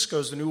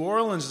Franciscos, the New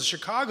Orleans, the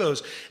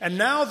Chicagos. And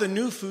now the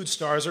new food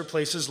stars are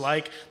places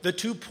like the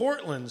two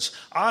Portlands,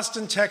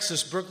 Austin,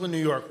 Texas, Brooklyn,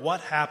 New York.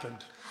 What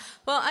happened?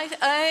 Well,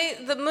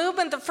 the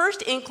movement, the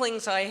first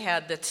inklings I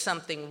had that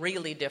something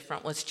really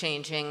different was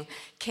changing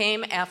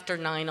came after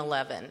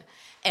 9/11.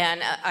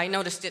 And I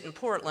noticed it in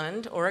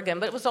Portland,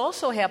 Oregon, but it was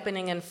also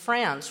happening in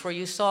France, where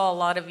you saw a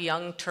lot of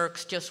young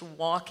Turks just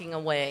walking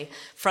away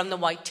from the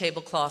white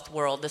tablecloth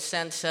world, the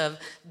sense of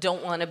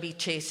don't want to be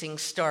chasing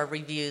star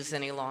reviews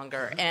any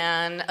longer.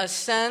 And a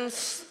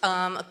sense,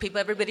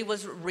 everybody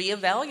was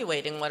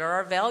reevaluating what are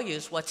our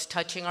values, what's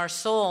touching our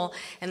soul,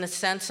 and the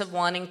sense of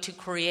wanting to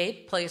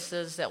create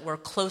places that were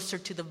closer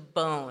to the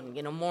bone,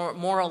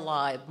 more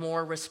alive,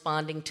 more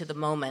responding to the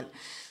moment.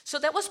 So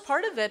that was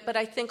part of it, but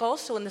I think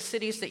also in the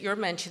cities that you're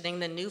mentioning,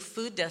 the new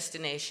food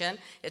destination,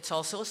 it's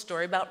also a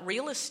story about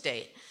real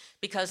estate.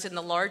 Because in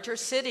the larger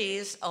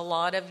cities, a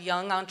lot of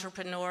young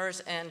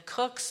entrepreneurs and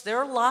cooks,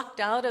 they're locked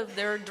out of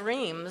their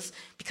dreams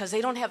because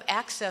they don't have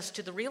access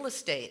to the real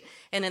estate.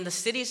 And in the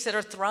cities that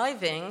are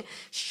thriving,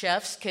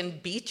 chefs can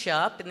beach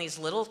up in these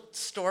little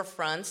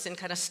storefronts in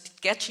kind of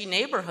sketchy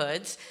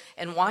neighborhoods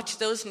and watch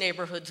those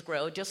neighborhoods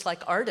grow, just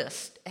like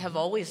artists have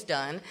always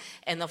done.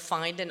 And they'll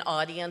find an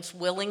audience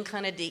willing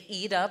kind of to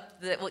eat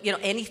up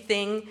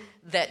anything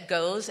that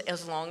goes,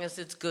 as long as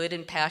it's good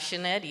and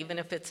passionate, even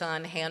if it's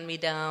on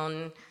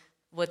hand-me-down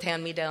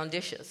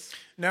dishes.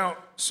 Now,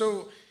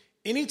 so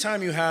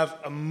anytime you have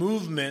a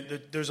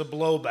movement, there's a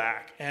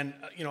blowback. And,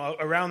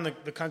 around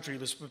the country,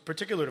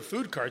 particular to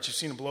food carts, you've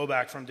seen a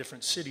blowback from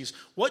different cities.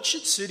 What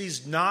should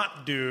cities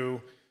not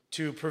do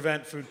to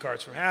prevent food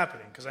carts from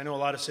happening? Because I know a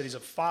lot of cities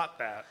have fought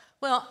that.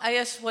 Well, I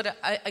guess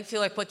I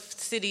feel like what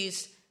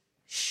cities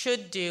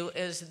should do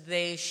is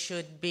they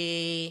should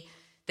be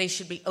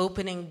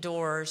opening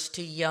doors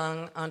to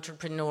young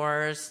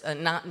entrepreneurs,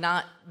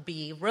 not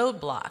be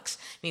roadblocks.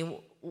 I mean,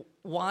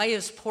 why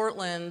is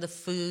Portland the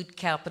food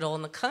capital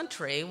in the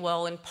country?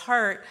 Well, in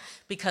part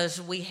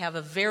because we have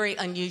a very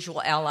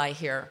unusual ally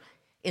here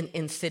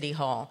in City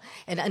Hall.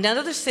 And in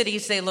other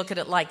cities, they look at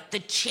it like the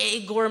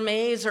Che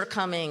gourmets are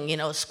coming,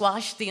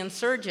 squash the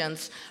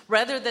insurgents,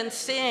 rather than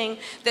seeing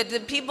that the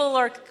people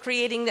are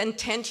creating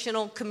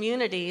intentional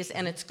communities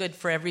and it's good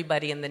for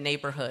everybody in the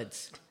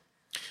neighborhoods.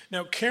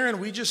 Now, Karen,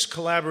 we just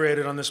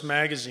collaborated on this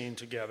magazine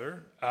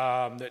together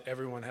that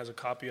everyone has a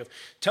copy of.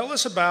 Tell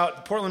us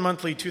about Portland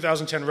Monthly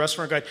 2010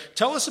 Restaurant Guide.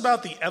 Tell us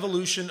about the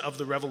evolution of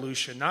the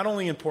revolution, not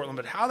only in Portland,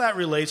 but how that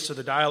relates to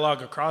the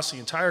dialogue across the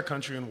entire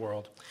country and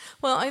world.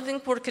 Well, I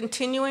think we're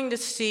continuing to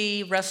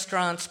see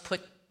restaurants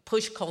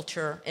push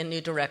culture in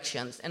new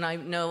directions. And I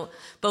know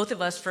both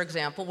of us, for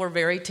example, were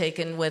very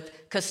taken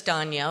with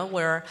Castagna,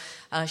 where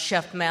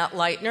Chef Matt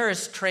Leitner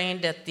is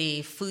trained at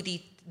the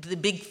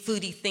big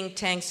foodie think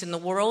tanks in the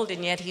world,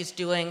 and yet he's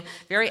doing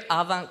very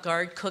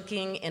avant-garde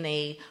cooking in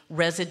a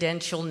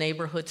residential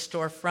neighborhood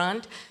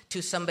storefront,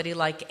 to somebody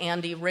like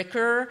Andy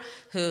Ricker,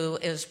 who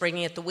is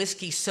bringing it the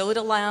Whiskey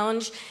Soda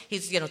Lounge.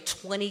 He's,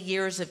 20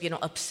 years of,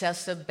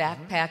 obsessive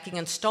backpacking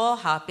and stall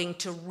hopping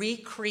to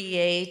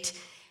recreate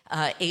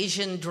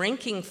Asian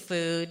drinking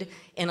food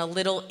in a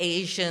little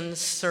Asian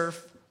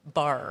surf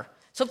bar.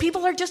 So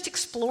people are just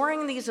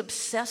exploring these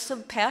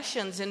obsessive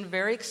passions in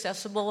very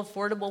accessible,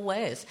 affordable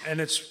ways. And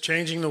it's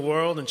changing the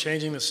world and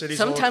changing the cities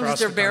all across the country.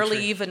 Sometimes they're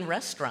barely even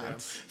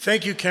restaurants. Yeah.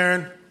 Thank you,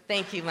 Karen.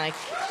 Thank you, Mike.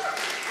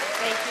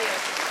 Thank you.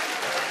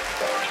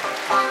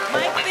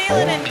 Mike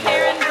Phelan and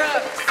Karen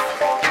Brooks.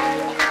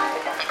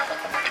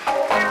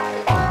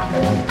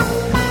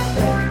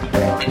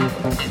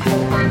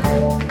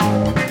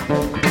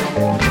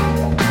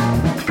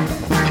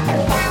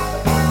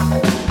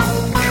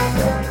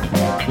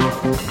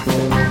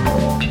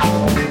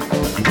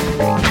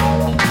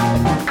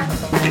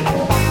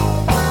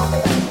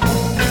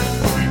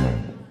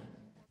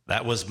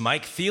 That was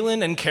Mike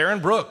Thielen and Karen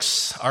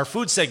Brooks. Our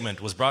food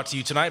segment was brought to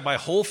you tonight by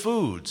Whole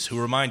Foods, who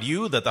remind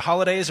you that the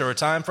holidays are a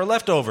time for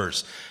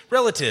leftovers,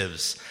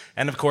 relatives,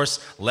 and of course,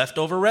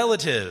 leftover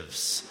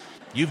relatives.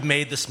 You've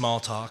made the small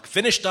talk,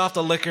 finished off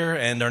the liquor,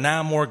 and are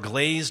now more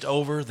glazed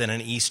over than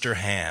an Easter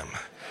ham.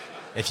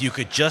 If you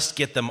could just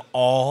get them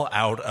all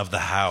out of the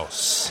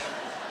house.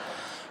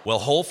 Well,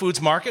 Whole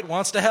Foods Market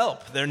wants to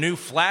help. Their new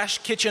Flash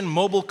Kitchen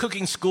mobile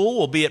cooking school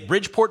will be at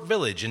Bridgeport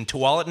Village in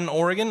Tualatin,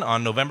 Oregon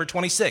on November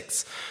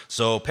 26th.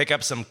 So pick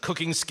up some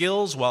cooking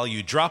skills while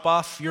you drop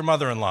off your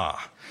mother-in-law.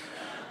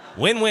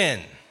 Win-win.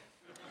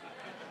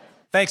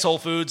 Thanks, Whole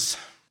Foods.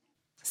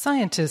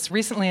 Scientists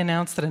recently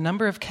announced that a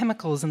number of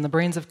chemicals in the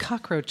brains of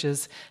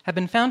cockroaches have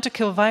been found to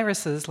kill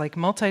viruses like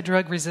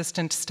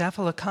multi-drug-resistant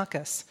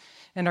Staphylococcus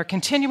and are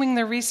continuing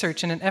their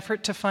research in an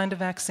effort to find a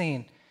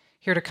vaccine.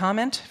 Here to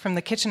comment from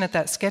the kitchen at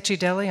that sketchy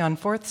deli on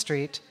 4th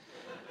Street,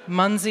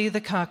 Munsey the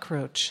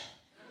cockroach.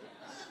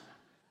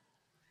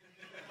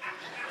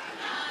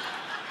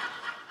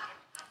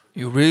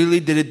 You really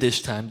did it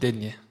this time,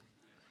 didn't you?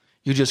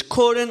 You just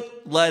couldn't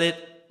let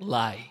it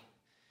lie.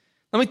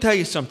 Let me tell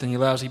you something, you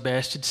lousy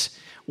bastards.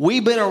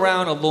 We've been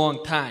around a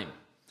long time.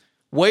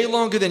 Way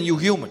longer than you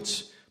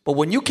humans. But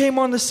when you came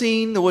on the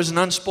scene, there was an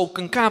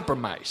unspoken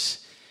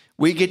compromise.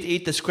 We get to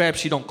eat the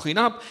scraps you don't clean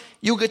up.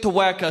 You get to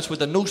whack us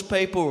with a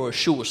newspaper or a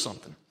shoe or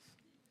something.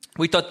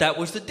 We thought that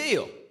was the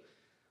deal.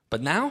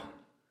 But now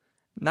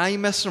you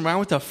messing around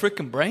with our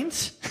freaking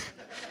brains?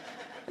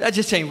 That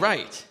just ain't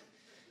right.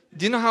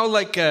 Do you know how,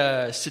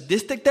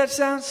 sadistic that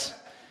sounds?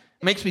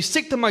 It makes me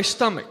sick to my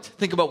stomach to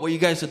think about what you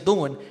guys are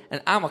doing,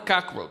 and I'm a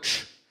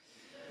cockroach.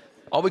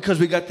 All because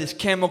we got this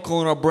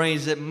chemical in our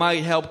brains that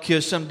might help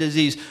cure some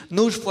disease.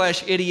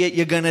 Newsflash, idiot,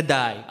 you're gonna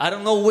die. I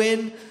don't know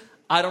when,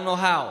 I don't know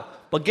how,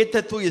 but get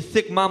that through your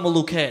thick Mama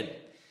Luke head.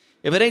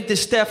 If it ain't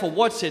this staph or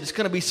what's it, it's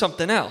gonna be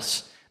something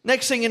else.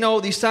 Next thing you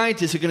know, these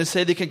scientists are gonna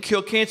say they can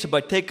cure cancer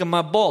by taking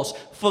my balls.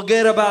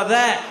 Forget about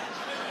that.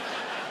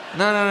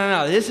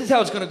 No. This is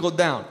how it's gonna go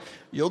down.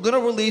 You're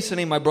gonna release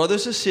any of my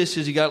brothers or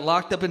sisters you got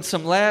locked up in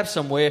some lab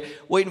somewhere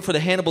waiting for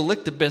the Hannibal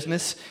Lecter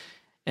business.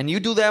 And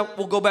you do that,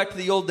 we'll go back to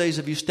the old days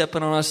of you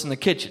stepping on us in the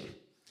kitchen.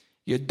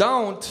 You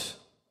don't,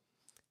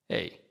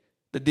 hey,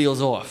 the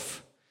deal's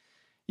off.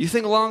 You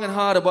think long and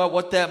hard about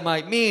what that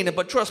might mean,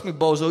 but trust me,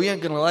 bozo, you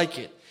ain't gonna like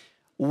it.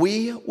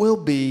 We will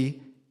be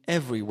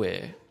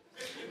everywhere.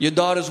 Your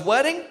daughter's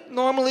wedding,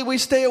 normally we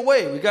stay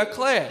away. We got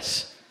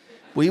class.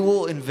 We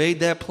will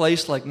invade that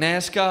place like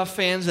NASCAR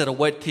fans at a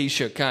wet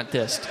t-shirt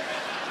contest.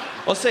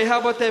 Or say, how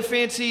about that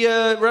fancy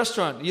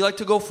restaurant? You like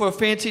to go for a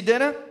fancy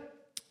dinner?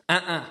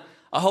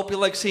 I hope you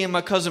like seeing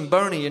my cousin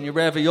Bernie and your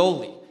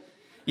ravioli.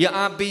 Your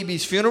Aunt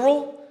Bibi's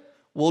funeral?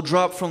 We'll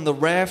drop from the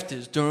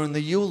rafters during the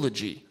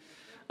eulogy.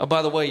 Oh,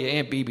 by the way, your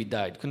Aunt Bibi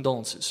died.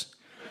 Condolences.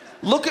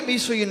 Look at me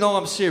so you know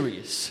I'm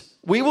serious.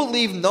 We will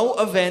leave no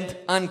event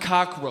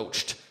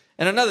uncockroached.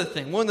 And another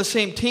thing, we're in the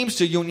same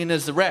Teamster union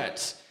as the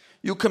Rats.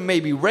 You can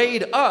maybe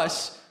raid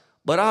us,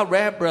 but our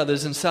rat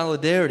brothers in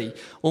solidarity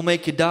will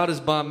make your daughter's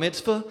bar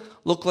mitzvah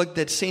look like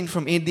that scene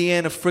from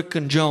Indiana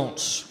frickin'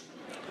 Jones.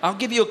 I'll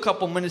give you a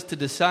couple minutes to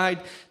decide,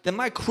 then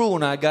my crew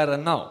and I gotta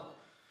know.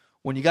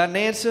 When you got an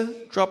answer,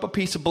 drop a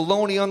piece of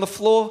bologna on the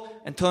floor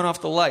and turn off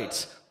the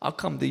lights. I'll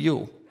come to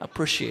you. I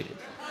appreciate it.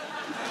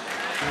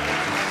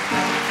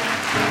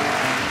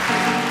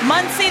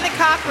 Muncie the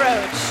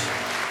Cockroach,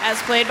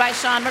 as played by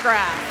Sean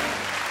McGrath.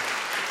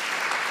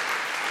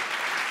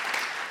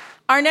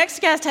 Our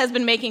next guest has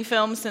been making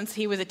films since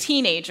he was a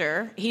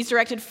teenager. He's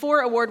directed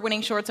 4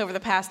 award-winning shorts over the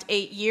past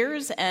 8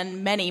 years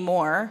and many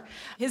more.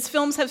 His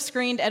films have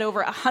screened at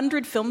over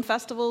 100 film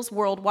festivals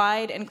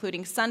worldwide,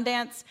 including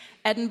Sundance,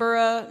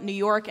 Edinburgh, New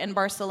York, and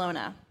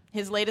Barcelona.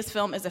 His latest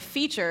film is a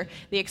feature,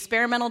 the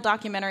experimental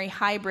documentary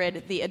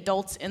hybrid, The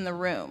Adults in the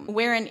Room,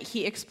 wherein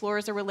he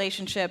explores a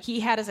relationship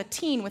he had as a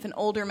teen with an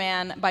older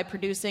man by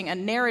producing a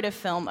narrative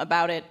film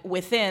about it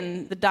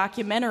within the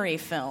documentary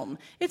film.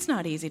 It's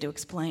not easy to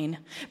explain.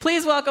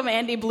 Please welcome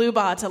Andy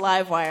Blubaugh to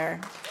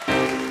Livewire.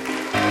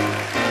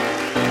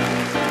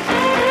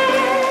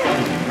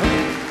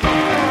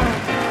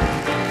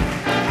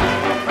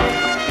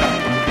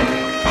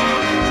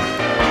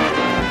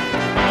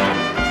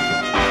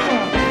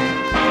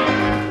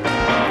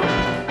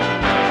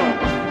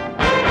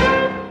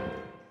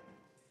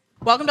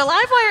 Welcome to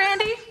Livewire,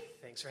 Andy.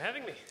 Thanks for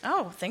having me.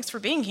 Oh, thanks for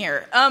being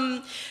here.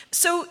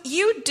 So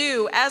you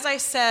do, as I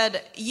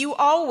said, you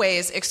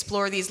always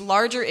explore these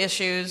larger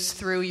issues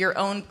through your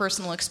own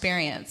personal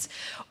experience.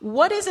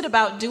 What is it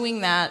about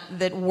doing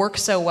that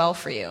works so well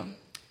for you?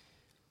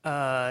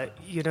 I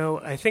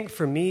think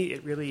for me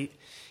it really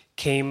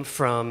came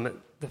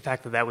from the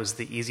fact that was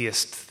the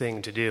easiest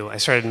thing to do. I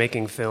started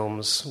making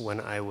films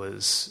when I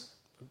was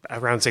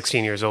around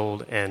 16 years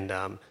old and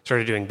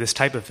started doing this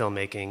type of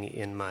filmmaking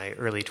in my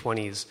early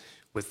 20s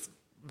with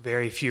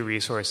very few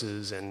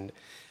resources and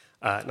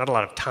not a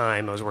lot of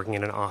time. I was working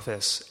in an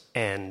office,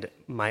 and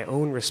my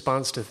own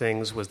response to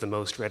things was the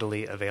most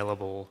readily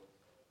available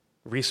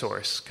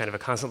resource, kind of a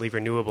constantly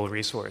renewable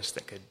resource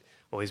that could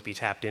always be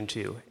tapped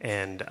into.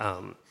 And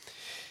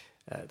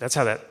that's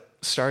how that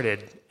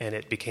started, and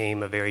it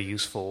became a very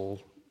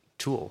useful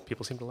tool.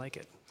 People seem to like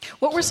it.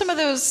 What were some of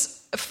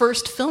those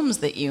first films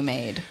that you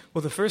made?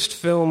 Well, the first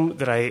film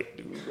that I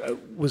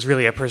was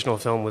really a personal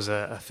film was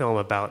a film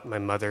about my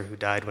mother who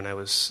died when I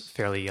was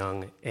fairly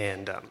young,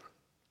 and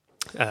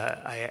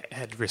I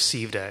had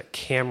received a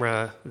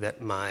camera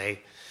that my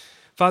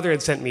father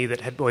had sent me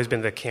that had always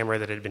been the camera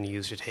that had been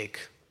used to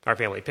take our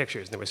family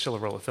pictures, and there was still a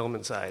roll of film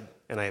inside,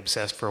 and I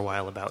obsessed for a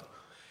while about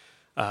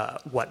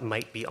what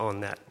might be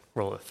on that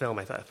roll of film.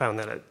 I found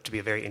that to be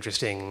a very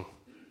interesting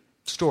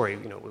story.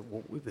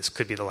 This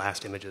could be the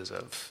last images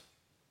of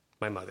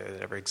my mother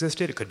that ever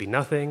existed. It could be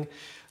nothing.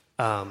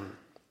 And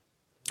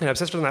I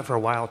obsessed with that for a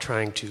while,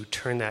 trying to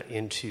turn that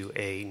into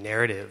a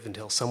narrative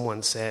until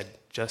someone said,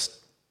 just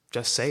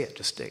say it.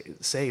 Just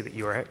say that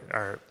you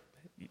are.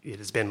 It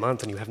has been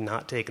months and you have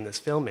not taken this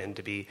film in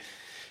to be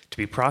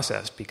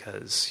processed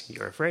because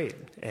you're afraid.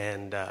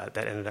 And that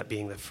ended up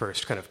being the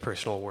first kind of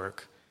personal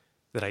work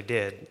that I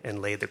did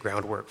and laid the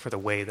groundwork for the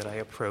way that I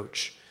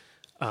approach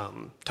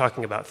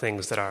talking about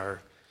things that are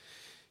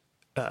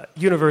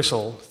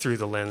universal through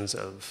the lens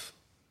of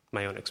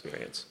my own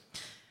experience.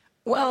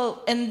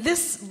 Well, and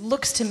this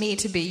looks to me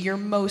to be your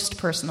most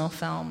personal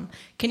film.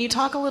 Can you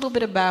talk a little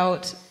bit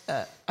about,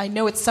 I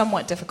know it's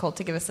somewhat difficult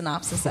to give a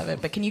synopsis of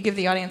it, but can you give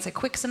the audience a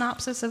quick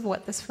synopsis of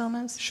what this film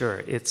is?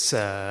 Sure. It's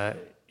called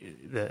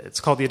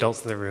The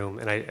Adults in the Room,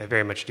 and I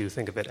very much do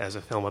think of it as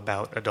a film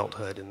about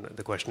adulthood and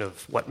the question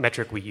of what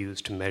metric we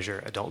use to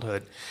measure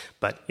adulthood.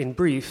 But in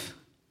brief,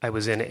 I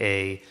was in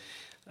a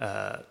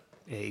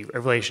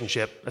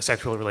relationship, a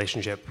sexual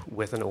relationship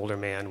with an older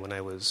man when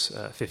I was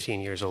 15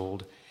 years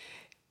old.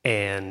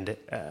 And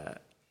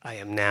I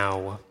am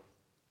now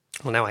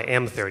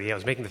 30. I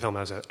was making the film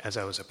as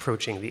I was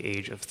approaching the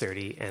age of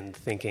 30 and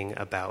thinking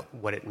about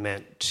what it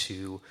meant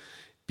to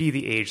be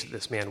the age that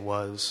this man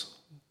was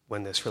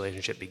when this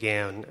relationship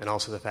began, and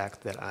also the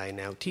fact that I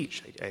now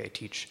teach. I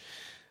teach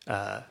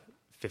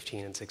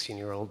 15 and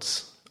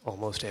 16-year-olds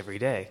almost every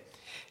day.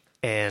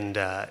 And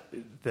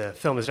the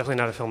film is definitely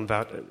not a film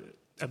about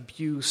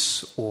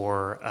abuse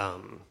or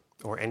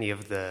any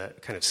of the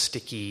kind of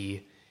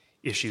sticky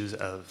issues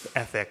of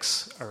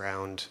ethics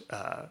around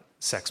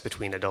sex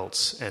between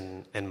adults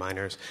and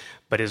minors,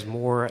 but is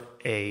more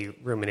a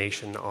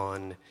rumination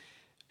on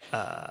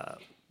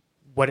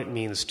what it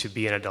means to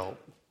be an adult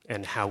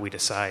and how we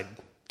decide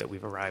that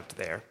we've arrived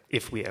there,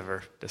 if we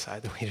ever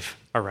decide that we've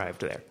arrived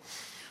there.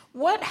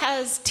 What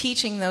has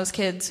teaching those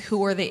kids who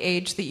were the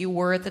age that you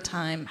were at the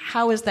time,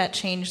 how has that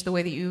changed the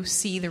way that you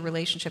see the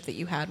relationship that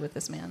you had with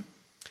this man?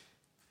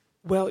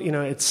 Well,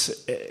 it's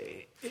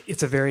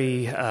a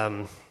very...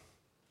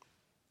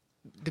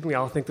 didn't we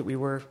all think that we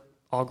were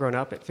all grown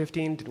up at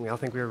 15? Didn't we all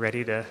think we were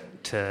ready to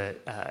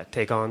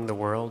take on the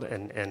world?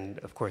 And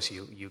of course,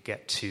 you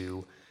get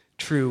to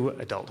true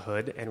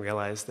adulthood and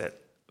realize that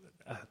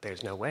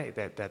there's no way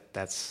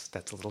that's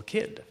a little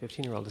kid. A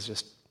 15-year-old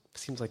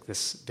seems like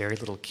this very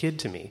little kid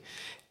to me.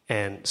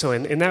 And so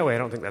in that way, I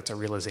don't think that's a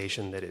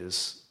realization that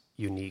is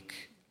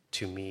unique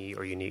to me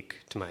or unique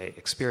to my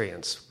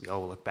experience. We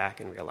all will look back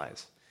and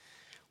realize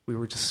we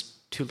were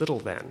just too little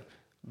then.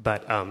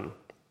 But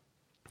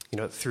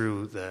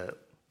through the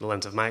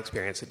lens of my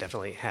experience, it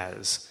definitely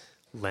has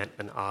lent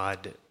an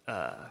odd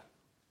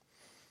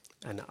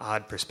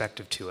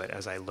perspective to it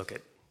as I look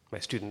at my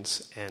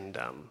students and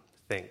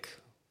think,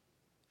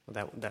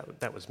 well,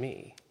 that was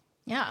me.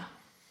 Yeah.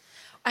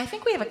 I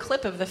think we have a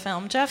clip of the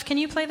film. Jeff, can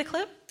you play the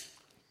clip?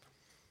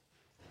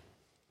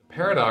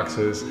 Paradox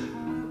is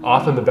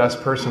often the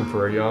best person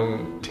for a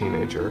young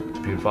teenager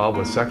to be involved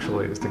with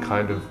sexually is the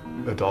kind of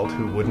adult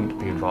who wouldn't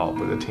be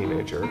involved with a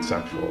teenager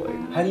sexually.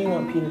 How do you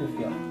want Peter to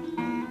feel?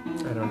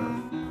 I don't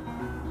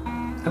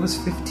know. I was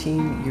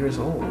 15 years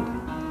old.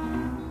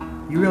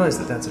 You realize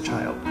that that's a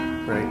child,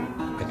 right?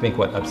 I think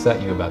what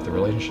upset you about the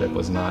relationship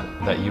was not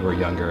that you were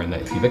younger and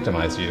that he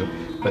victimized you,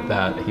 but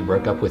that he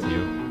broke up with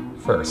you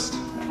first.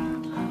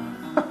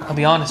 I'll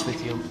be honest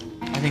with you.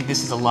 I think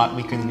this is a lot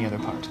weaker than the other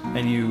part.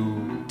 And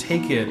you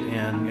take it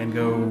and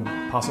go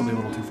possibly a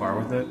little too far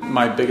with it.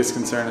 My biggest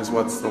concern is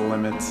what's the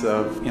limits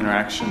of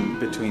interaction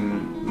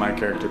between my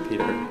character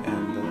Peter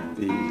and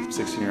the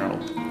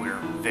 16-year-old. We're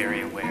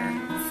very aware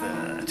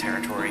of the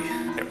territory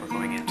that we're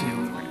going into.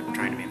 We're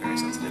trying to be very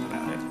sensitive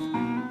about it.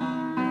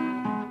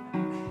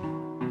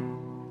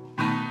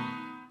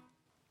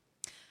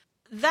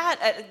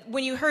 That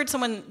when you heard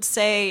someone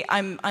say,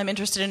 "I'm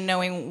interested in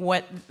knowing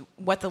what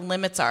the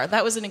limits are,"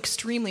 that was an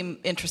extremely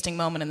interesting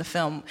moment in the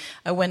film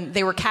when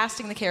they were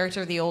casting the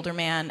character of the older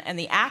man, and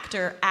the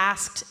actor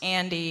asked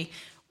Andy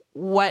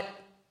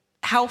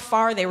how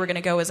far they were going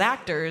to go as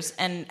actors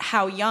and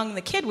how young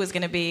the kid was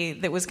going to be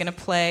that was going to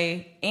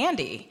play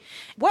Andy.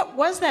 What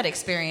was that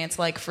experience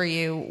like for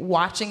you,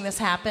 watching this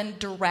happen,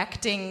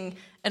 directing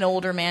an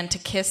older man to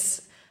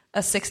kiss a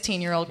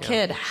 16-year-old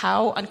kid?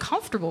 How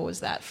uncomfortable was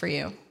that for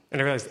you?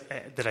 And I realized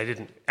that I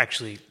didn't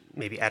actually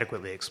maybe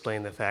adequately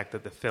explain the fact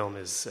that the film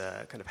is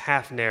kind of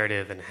half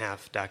narrative and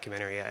half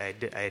documentary. I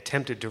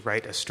attempted to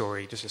write a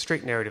story, just a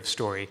straight narrative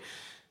story.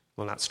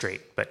 Well, not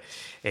straight, but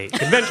a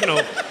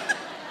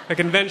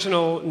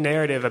conventional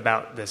narrative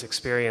about this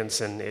experience,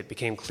 and it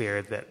became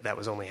clear that that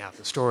was only half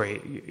the story.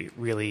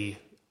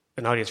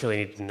 An audience really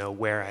needed to know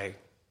where I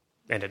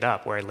ended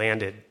up, where I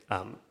landed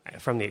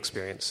from the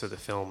experience. So the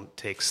film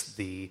takes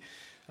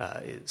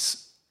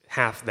is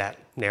half that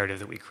narrative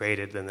that we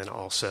created, and then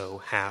also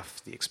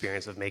half the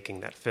experience of making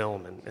that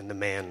film and the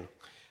man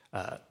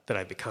that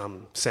I've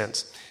become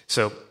since.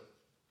 So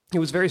it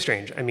was very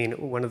strange. I mean,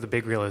 one of the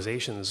big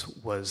realizations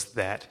was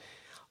that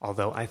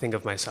although I think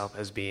of myself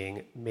as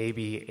being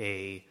maybe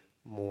a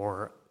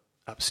more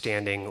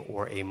upstanding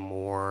or a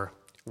more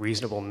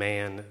reasonable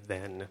man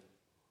than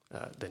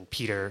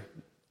Peter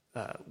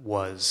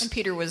was. And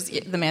Peter was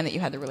the man that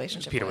you had the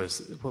relationship with.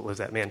 Peter was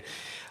that man.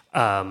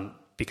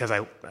 Because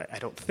I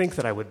don't think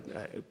that I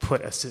would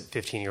put a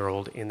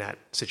 15-year-old in that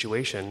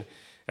situation.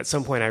 At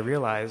some point I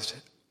realized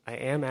I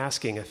am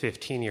asking a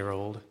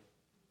 15-year-old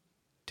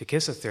to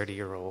kiss a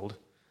 30-year-old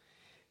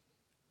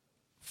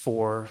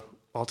for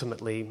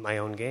ultimately my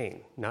own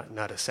gain,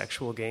 not a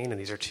sexual gain.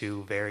 And these are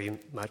two very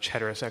much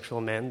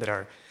heterosexual men that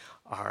are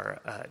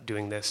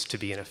doing this to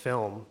be in a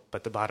film.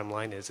 But the bottom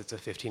line is it's a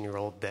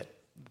 15-year-old that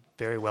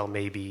very well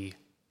may be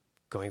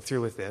going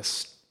through with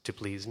this to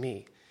please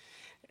me.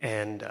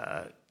 And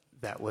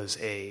that was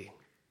a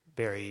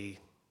very,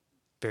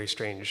 very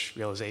strange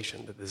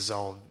realization that this is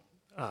all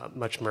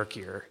much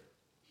murkier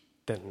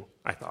than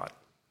I thought.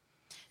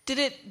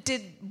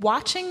 Did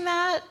watching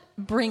that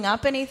bring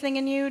up anything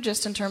in you,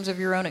 just in terms of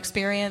your own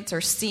experience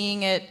or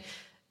seeing it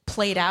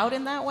played out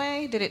in that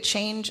way? Did it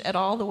change at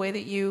all the way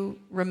that you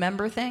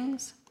remember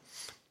things?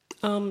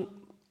 I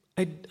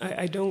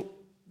don't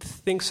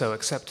think so,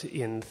 except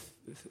in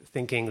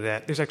thinking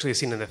that there's actually a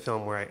scene in the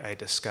film where I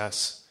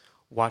discuss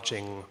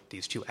watching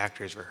these two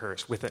actors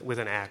rehearse with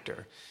an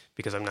actor,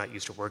 because I'm not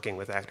used to working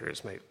with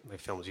actors. My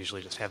films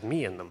usually just have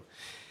me in them.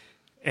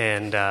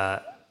 And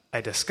I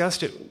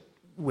discussed it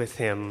with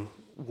him,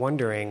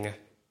 wondering,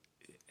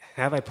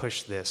 have I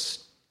pushed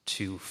this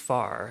too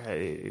far?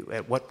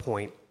 At what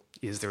point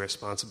is the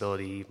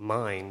responsibility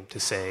mine to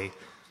say,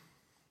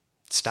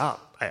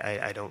 stop?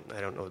 I don't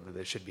know that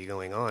this should be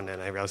going on. And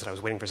I realized that I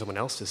was waiting for someone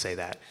else to say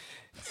that.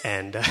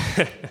 And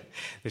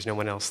there's no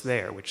one else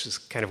there, which is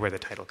kind of where the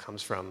title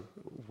comes from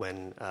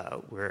when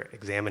we're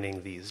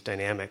examining these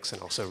dynamics and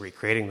also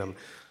recreating them.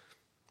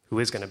 Who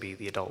is going to be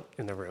the adult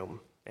in the room?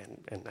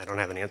 And I don't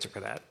have an answer for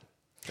that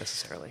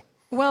necessarily.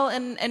 Well,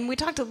 and we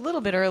talked a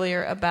little bit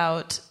earlier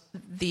about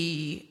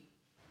the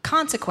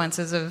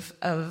consequences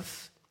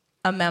of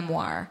a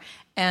memoir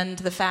and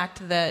the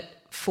fact that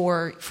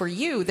for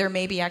you, there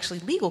may be actually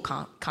legal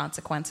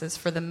consequences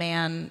for the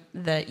man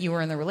that you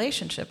were in the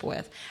relationship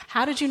with.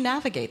 How did you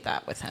navigate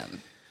that with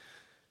him?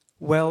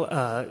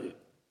 Well,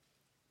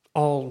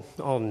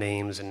 all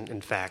names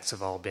and facts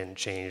have all been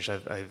changed.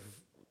 I've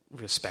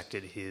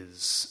respected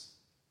his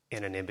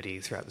anonymity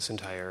throughout this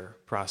entire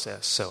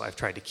process, so I've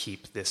tried to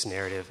keep this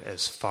narrative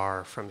as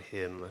far from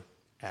him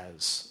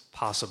as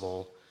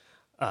possible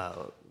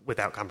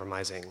without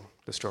compromising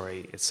the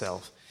story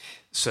itself.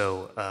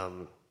 So,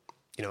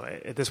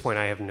 at this point,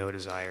 I have no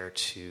desire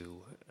to.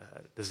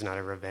 This is not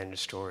a revenge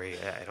story.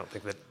 I don't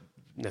think that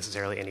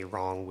necessarily any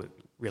wrong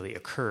really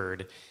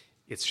occurred.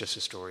 It's just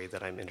a story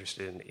that I'm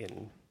interested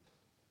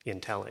in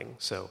telling.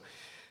 So,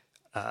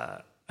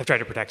 I've tried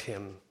to protect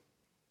him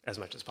as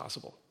much as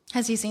possible.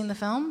 Has he seen the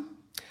film?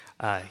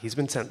 He's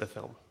been sent the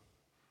film.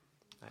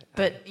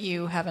 But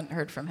you haven't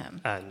heard from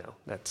him? No.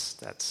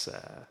 That's.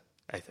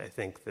 I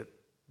think that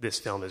this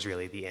film is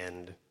really the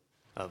end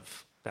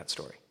of that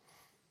story.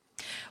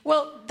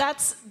 Well,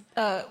 that's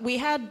we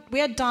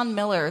had Don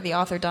Miller, the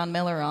author Don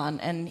Miller, on,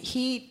 and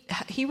he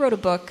wrote a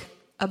book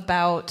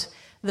about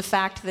the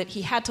fact that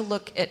he had to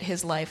look at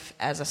his life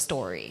as a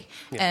story,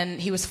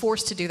 and he was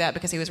forced to do that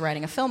because he was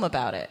writing a film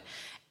about it,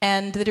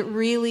 and that it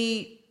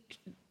really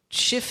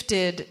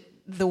shifted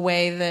the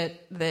way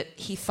that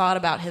he thought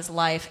about his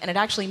life, and it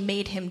actually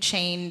made him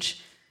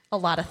change a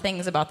lot of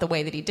things about the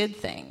way that he did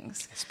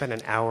things. I spent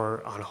an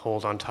hour on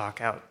hold on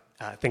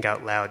Think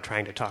Out Loud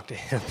trying to talk to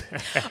him.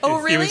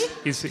 Oh, really?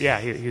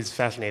 He's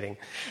fascinating.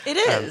 It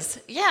is,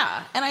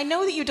 yeah. And I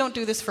know that you don't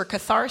do this for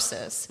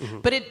catharsis,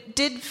 but it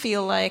did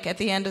feel like at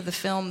the end of the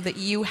film that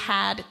you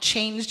had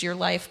changed your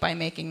life by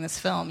making this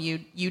film.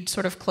 You'd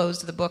sort of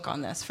closed the book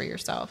on this for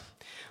yourself.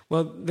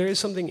 Well, there is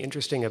something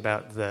interesting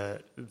about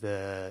the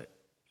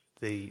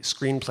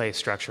screenplay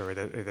structure or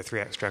the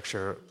 3-act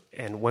structure,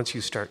 and once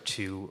you start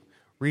to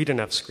read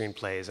enough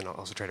screenplays and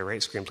also try to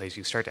write screenplays,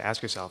 you start to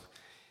ask yourself,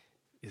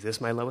 is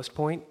this my lowest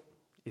point?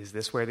 Is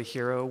this where the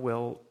hero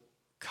will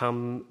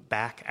come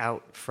back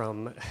out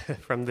from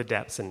the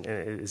depths? And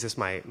is this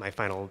my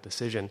final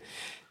decision?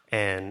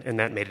 And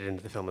that made it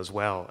into the film as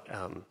well.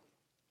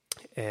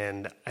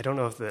 And I don't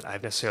know if that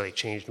I've necessarily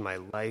changed my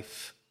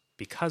life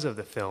because of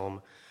the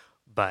film,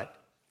 but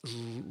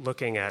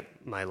looking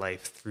at my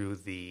life through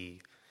the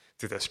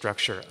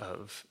structure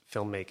of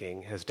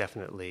filmmaking has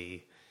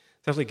definitely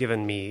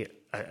given me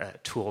a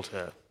tool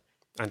to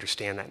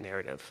understand that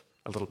narrative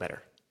a little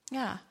better.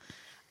 Yeah.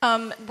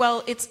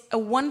 Well, it's a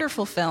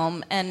wonderful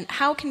film, and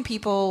how can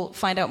people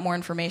find out more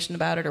information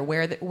about it, or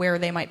where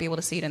they might be able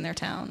to see it in their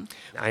town?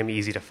 I'm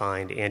easy to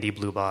find. Andy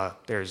Blubaugh.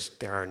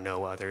 There are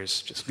no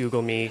others. Just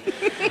Google me.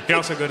 You can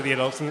also go to the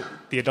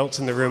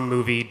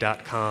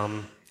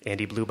adultsintheroommovie.com,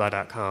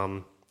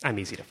 andyblubaugh.com. I'm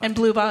easy to find. And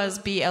Blubaugh is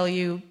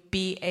Blubaugh.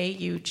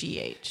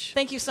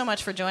 Thank you so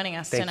much for joining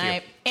us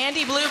tonight. You.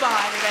 Andy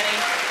Blubaugh, everybody.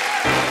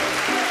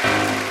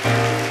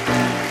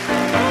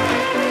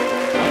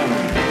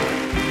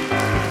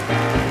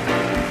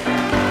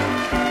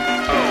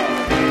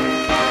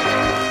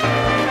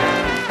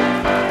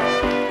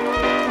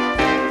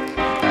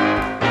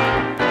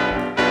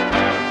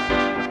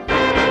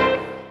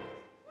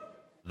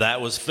 That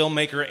was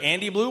filmmaker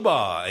Andy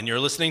Blubaugh, and you're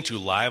listening to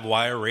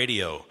Livewire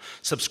Radio.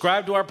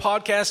 Subscribe to our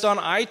podcast on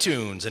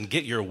iTunes and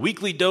get your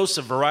weekly dose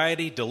of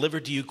variety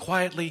delivered to you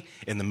quietly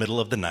in the middle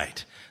of the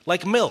night,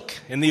 like milk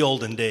in the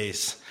olden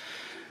days,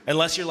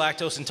 unless you're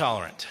lactose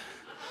intolerant,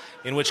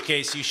 in which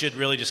case you should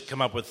really just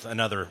come up with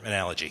another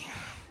analogy.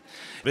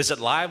 Visit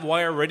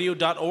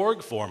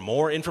livewireradio.org for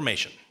more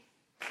information.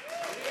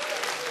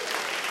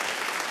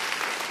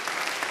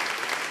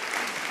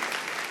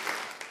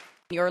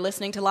 You're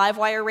listening to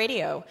Livewire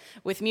Radio.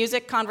 With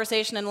music,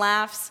 conversation, and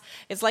laughs,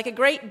 it's like a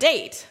great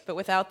date, but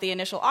without the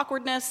initial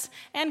awkwardness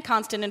and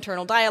constant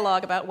internal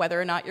dialogue about whether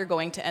or not you're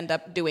going to end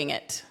up doing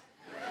it.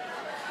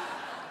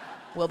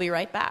 We'll be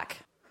right back.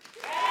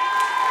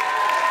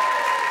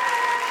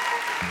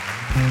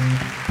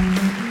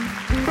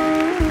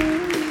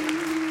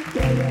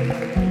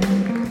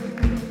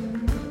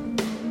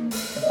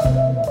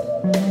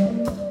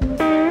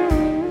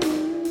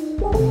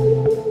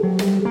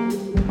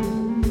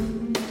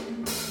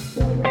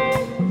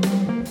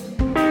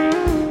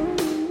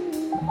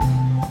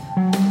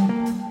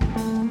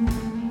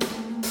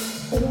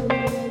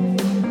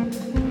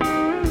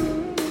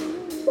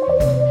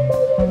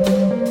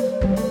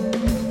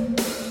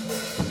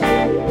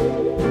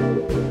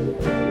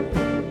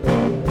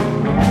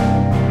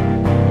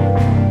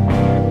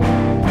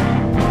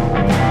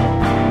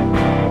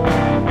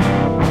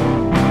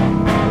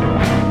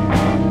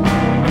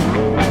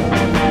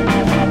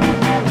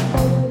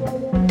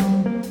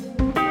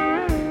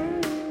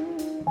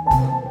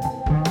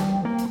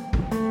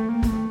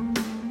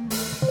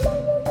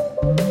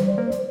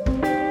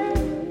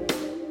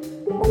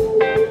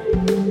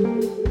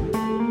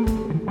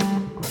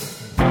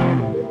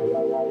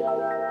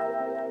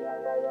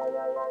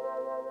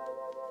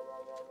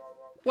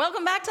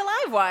 Welcome back to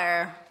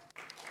Livewire.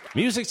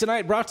 Music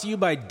tonight brought to you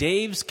by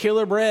Dave's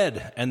Killer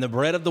Bread and the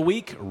bread of the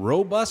week,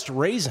 Robust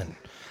Raisin.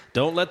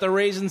 Don't let the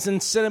raisins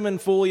and cinnamon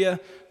fool you.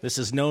 This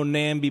is no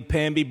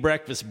namby-pamby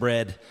breakfast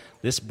bread.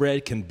 This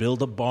bread can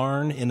build a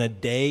barn in a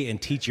day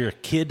and teach your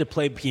kid to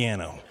play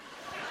piano.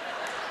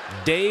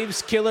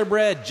 Dave's Killer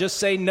Bread. Just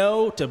say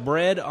no to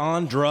bread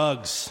on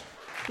drugs.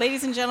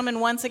 Ladies and gentlemen,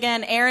 once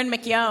again, Aaron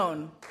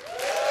McYone.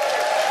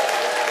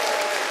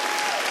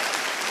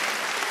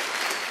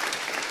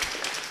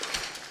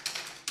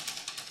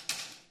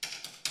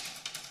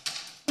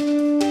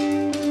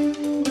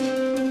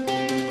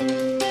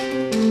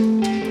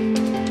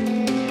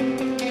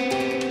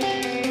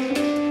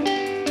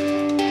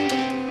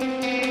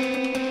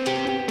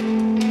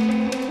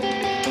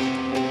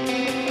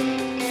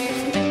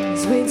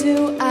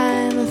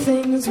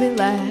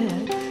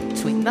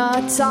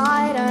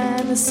 Tide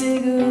and the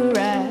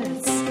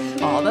cigarettes,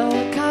 all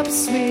the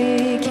cups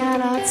we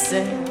cannot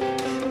sip,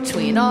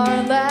 between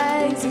our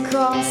legs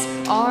across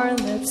our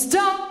lips.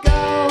 Don't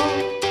go.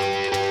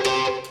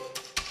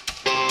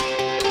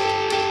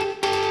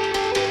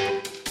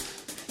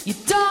 You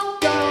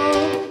don't go.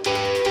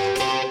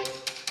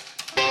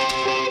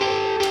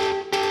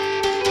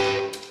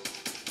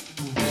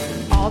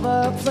 All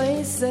the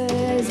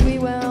places we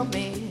will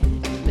meet,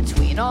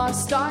 between our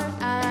start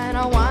and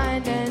our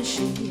winding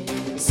sheet.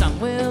 Some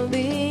will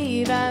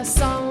leave and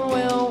some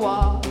will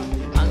walk.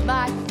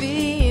 Unlike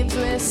themes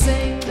we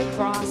sing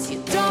across.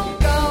 You don't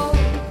go.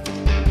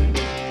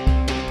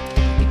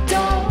 You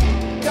don't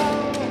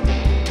go.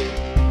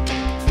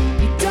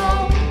 You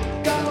don't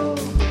go.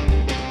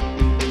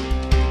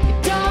 You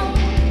don't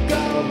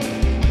go.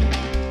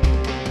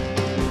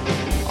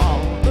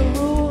 All the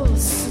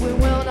rules we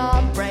will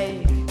not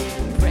break.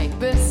 Break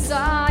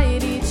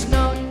beside each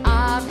note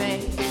I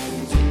make.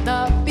 Between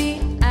the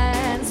beat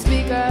and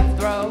speaker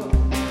throat.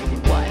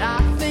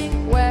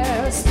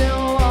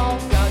 Still won't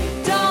go. You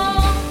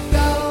don't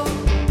go.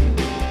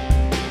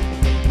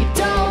 You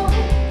don't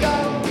go.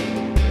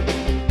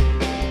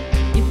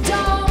 You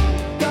don't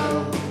go.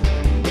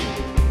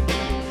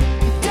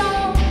 You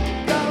don't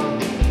go.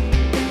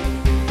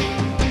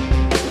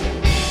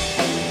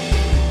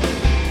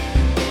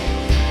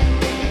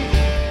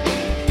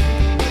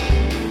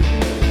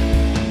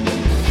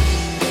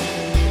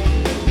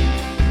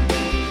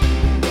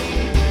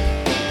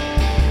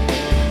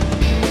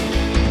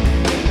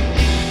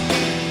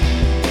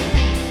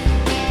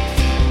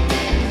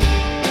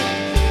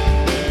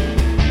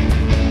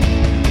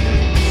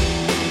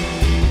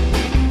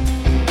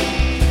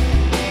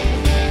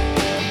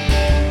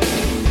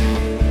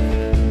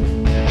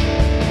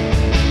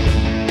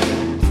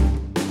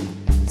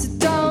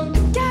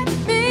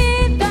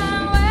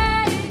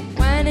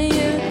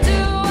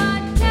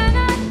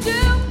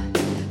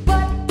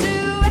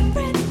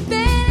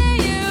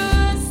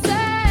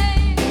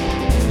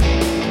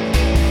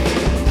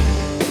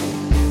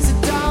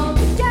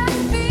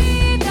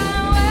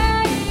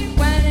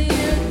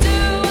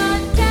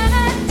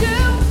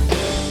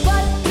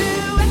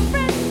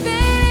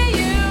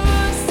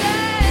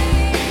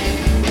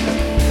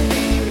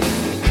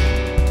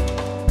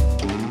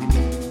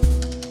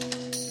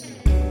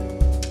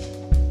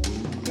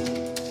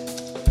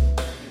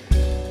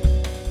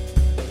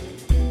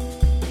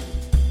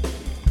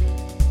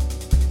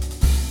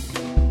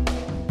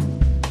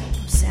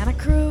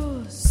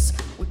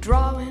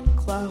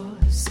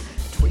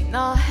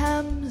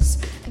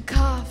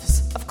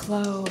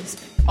 Clothes,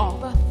 all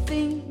the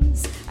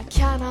things I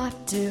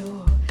cannot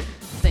do.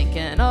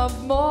 Thinking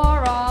of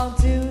more I'll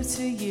do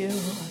to you.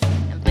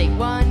 And late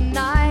one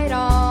night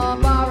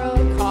on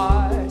borrowed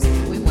cars,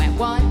 we went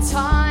one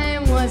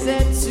time, was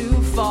it too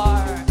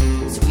far?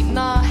 Between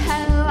the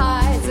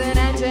headlights and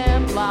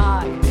engine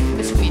block,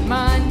 between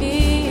my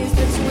knees,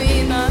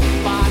 between the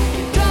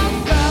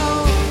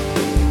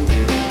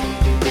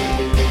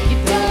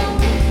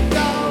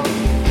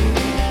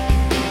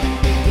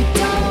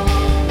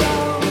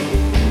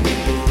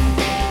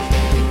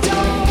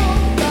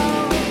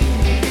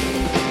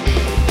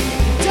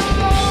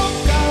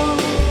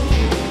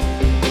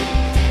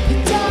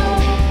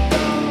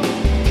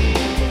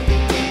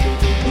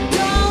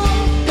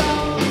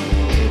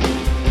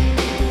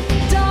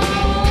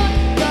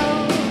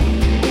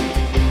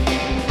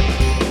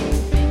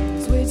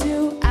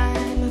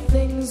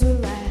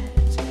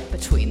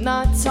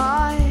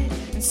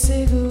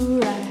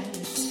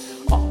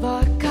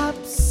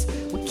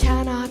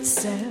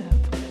sip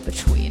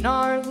between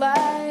our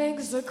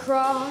legs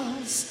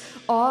across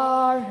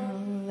our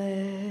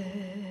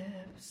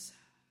lips.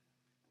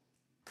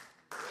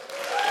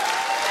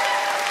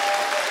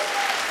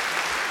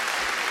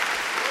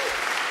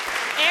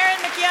 Aaron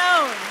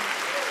McKeown.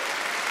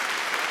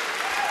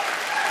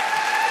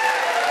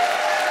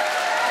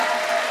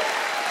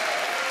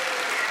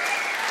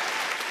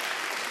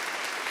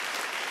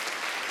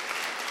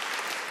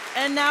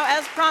 And now,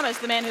 as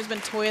promised, the man who's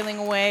been toiling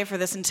away for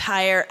this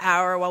entire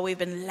hour while we've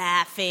been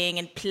laughing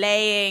and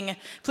playing.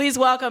 Please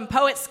welcome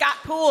poet Scott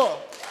Poole.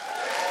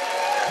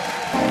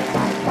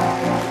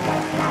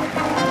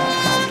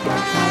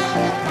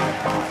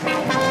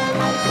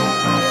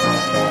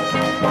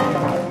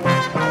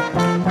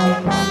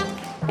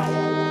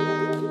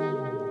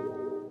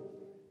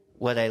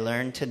 What I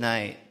Learned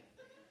Tonight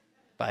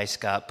by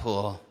Scott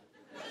Poole.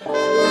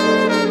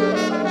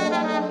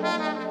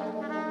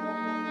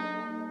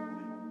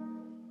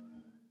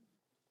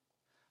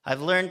 I've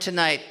learned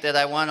tonight that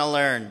I want to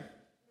learn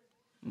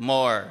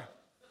more.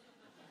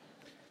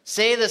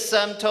 Say the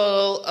sum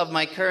total of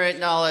my current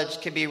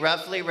knowledge can be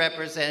roughly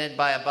represented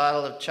by a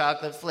bottle of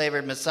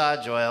chocolate-flavored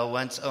massage oil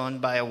once owned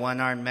by a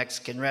one-armed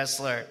Mexican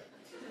wrestler.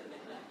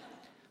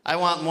 I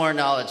want more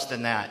knowledge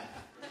than that.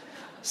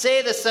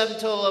 Say the sum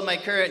total of my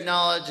current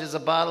knowledge is a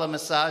bottle of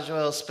massage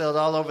oil spilled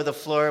all over the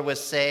floor with,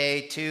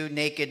 say, 2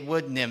 naked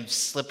wood nymphs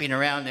slipping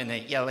around in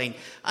it, yelling,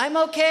 I'm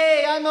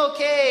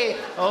okay,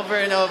 over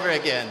and over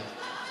again.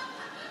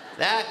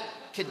 That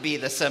could be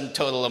the sum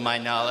total of my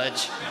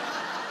knowledge.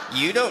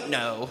 You don't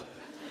know.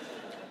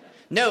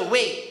 No,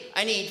 wait,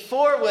 I need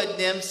 4 wood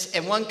nymphs,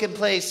 and one can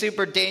play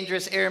super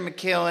dangerous Aaron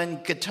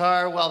McKeown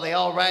guitar while they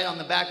all ride on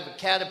the back of a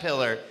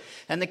caterpillar.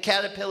 And the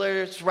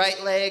caterpillar's right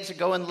legs are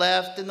going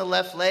left, and the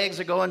left legs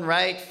are going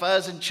right.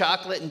 Fuzz and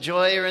chocolate and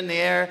joy are in the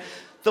air.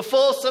 The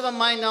full sum of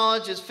my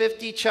knowledge is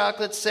 50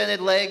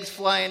 chocolate-scented legs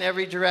flying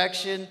every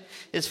direction,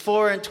 is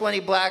 4 and 20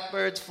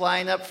 blackbirds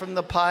flying up from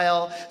the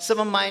pile, some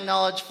of my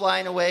knowledge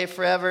flying away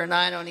forever, and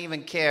I don't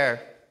even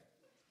care.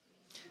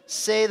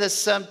 Say the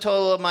sum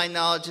total of my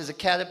knowledge is a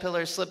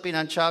caterpillar slipping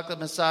on chocolate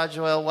massage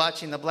oil,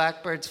 watching the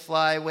blackbirds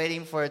fly,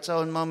 waiting for its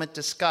own moment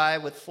to sky,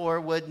 with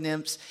 4 wood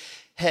nymphs,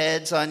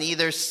 heads on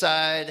either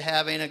side,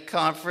 having a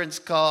conference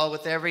call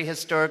with every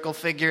historical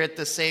figure at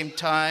the same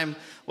time,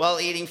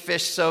 while eating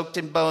fish soaked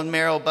in bone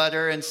marrow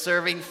butter and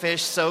serving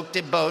fish soaked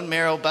in bone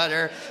marrow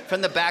butter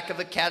from the back of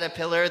a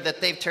caterpillar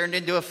that they've turned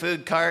into a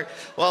food cart,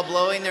 while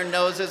blowing their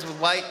noses with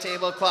white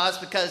tablecloths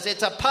because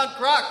it's a punk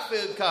rock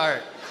food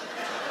cart.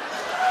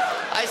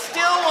 I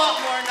still want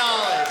more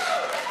knowledge.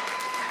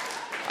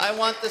 I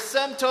want the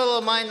sum total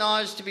of my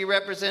knowledge to be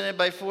represented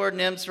by 4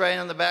 nymphs riding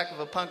on the back of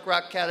a punk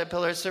rock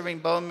caterpillar serving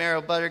bone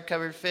marrow butter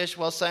covered fish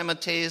while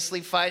simultaneously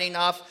fighting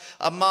off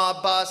a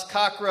mob boss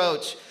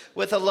cockroach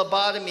with a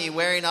lobotomy,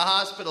 wearing a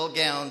hospital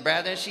gown,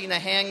 brandishing a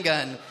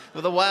handgun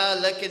with a wild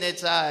look in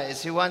its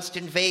eyes, who wants to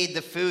invade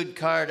the food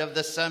cart of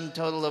the sum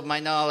total of my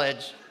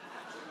knowledge.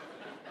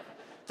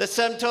 The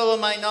sum total of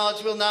my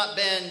knowledge will not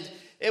bend.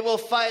 It will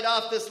fight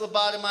off this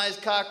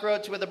lobotomized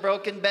cockroach with a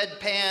broken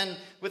bedpan,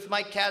 with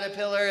my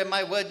caterpillar and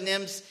my wood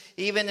nymphs,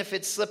 even if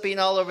it's slipping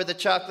all over the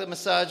chocolate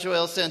massage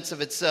oil sense of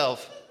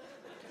itself.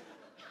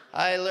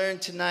 I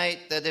learned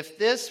tonight that if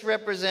this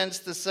represents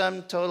the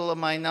sum total of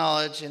my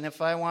knowledge, and if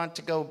I want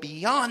to go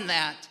beyond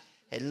that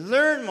and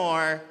learn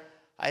more,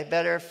 I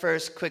better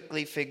first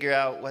quickly figure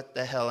out what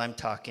the hell I'm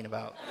talking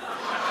about.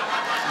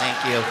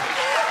 Thank you.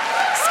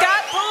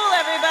 Scott Poole,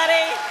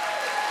 everybody.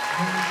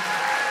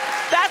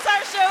 That's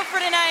our show for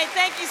tonight.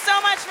 Thank you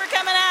so much for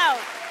coming out.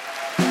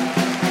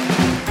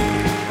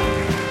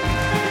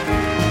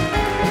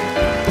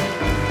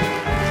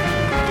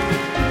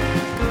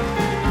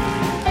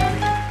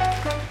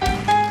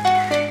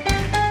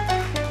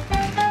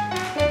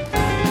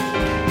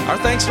 Our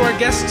thanks to our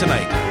guests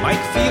tonight,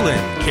 Mike Phelan,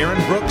 Karen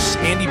Brooks,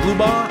 Andy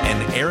Blubaugh,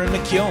 and Aaron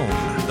McKeown.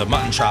 The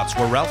mutton chops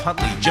were Ralph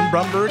Huntley, Jim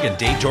Brumberg, and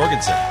Dave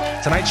Jorgensen.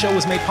 Tonight's show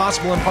was made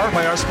possible in part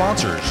by our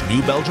sponsors,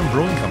 New Belgium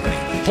Brewing Company,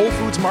 Whole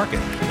Foods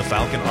Market, the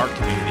Falcon Art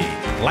Community,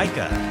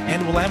 Leica,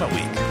 and Willamette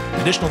Week.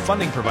 Additional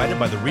funding provided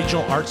by the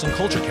Regional Arts and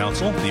Culture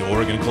Council, the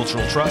Oregon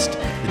Cultural Trust,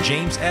 the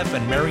James F.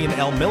 and Marion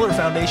L. Miller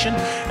Foundation,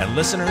 and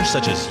listeners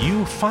such as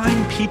you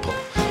fine people.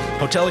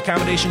 Hotel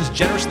accommodations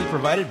generously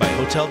provided by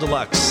Hotel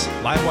Deluxe.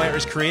 Livewire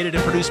is created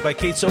and produced by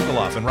Kate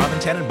Sokoloff and Robin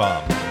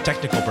Tenenbaum.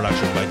 Technical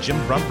production by Jim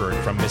Brumberg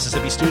from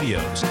Mississippi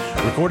Studios.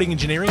 Recording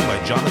engineering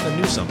by Jonathan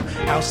Newsom.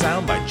 House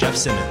sound by Jeff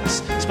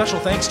Simmons. Special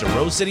thanks to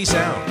Rose City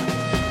Sound.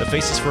 The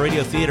Faces for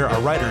Radio Theater are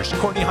writers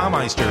Courtney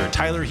Haumeister,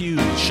 Tyler Hughes,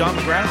 Sean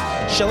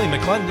McGrath, Shelley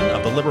McClendon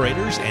of The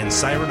Liberators, and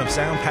Siren of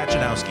Sound Pat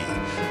Janowski.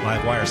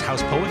 Livewire's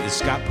house poet is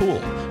Scott Poole.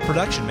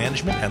 Production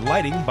management and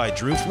lighting by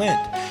Drew Flint.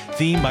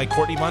 Theme by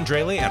Courtney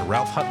Mondrele and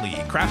Ralph Huntley.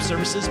 Craft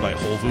services by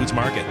Whole Foods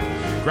Market.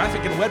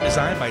 Graphic and web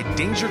design by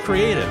Danger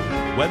Creative.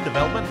 Web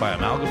development by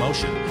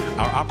Amalgamotion.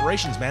 Our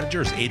operations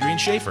manager is Adrian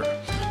Schaefer.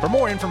 For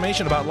more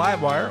information about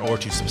Livewire or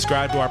to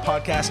subscribe to our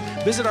podcast,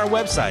 visit our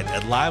website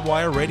at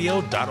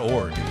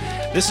livewireradio.org.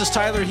 This is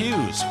Tyler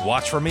Hughes.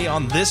 Watch for me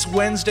on this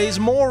Wednesday's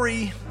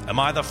Maury. Am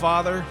I the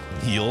father?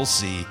 You'll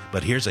see.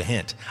 But here's a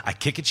hint. I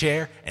kick a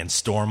chair and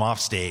storm off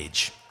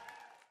stage.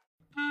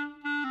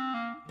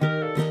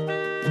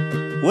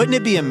 Wouldn't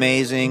it be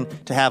amazing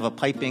to have a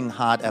piping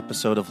hot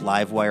episode of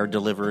Livewire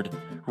delivered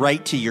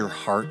right to your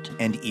heart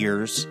and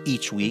ears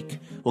each week?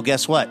 Well,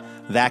 guess what?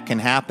 That can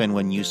happen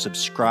when you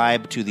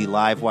subscribe to the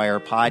Livewire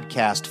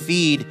podcast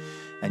feed,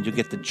 and you'll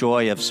get the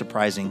joy of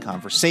surprising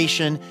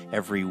conversation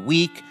every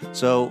week.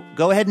 So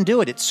go ahead and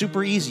do it. It's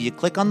super easy. You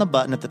click on the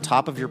button at the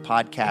top of your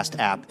podcast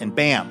app, and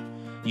bam,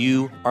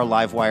 you are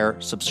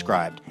Livewire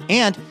subscribed.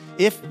 And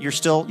if you're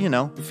still,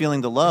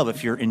 feeling the love,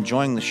 if you're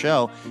enjoying the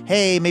show,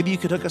 hey, maybe you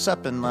could hook us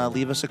up and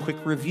leave us a quick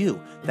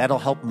review. That'll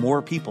help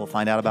more people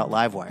find out about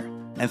Livewire.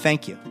 And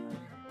thank you.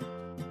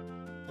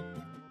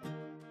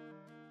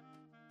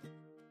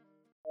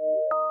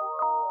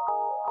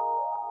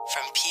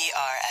 From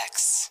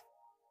PRX.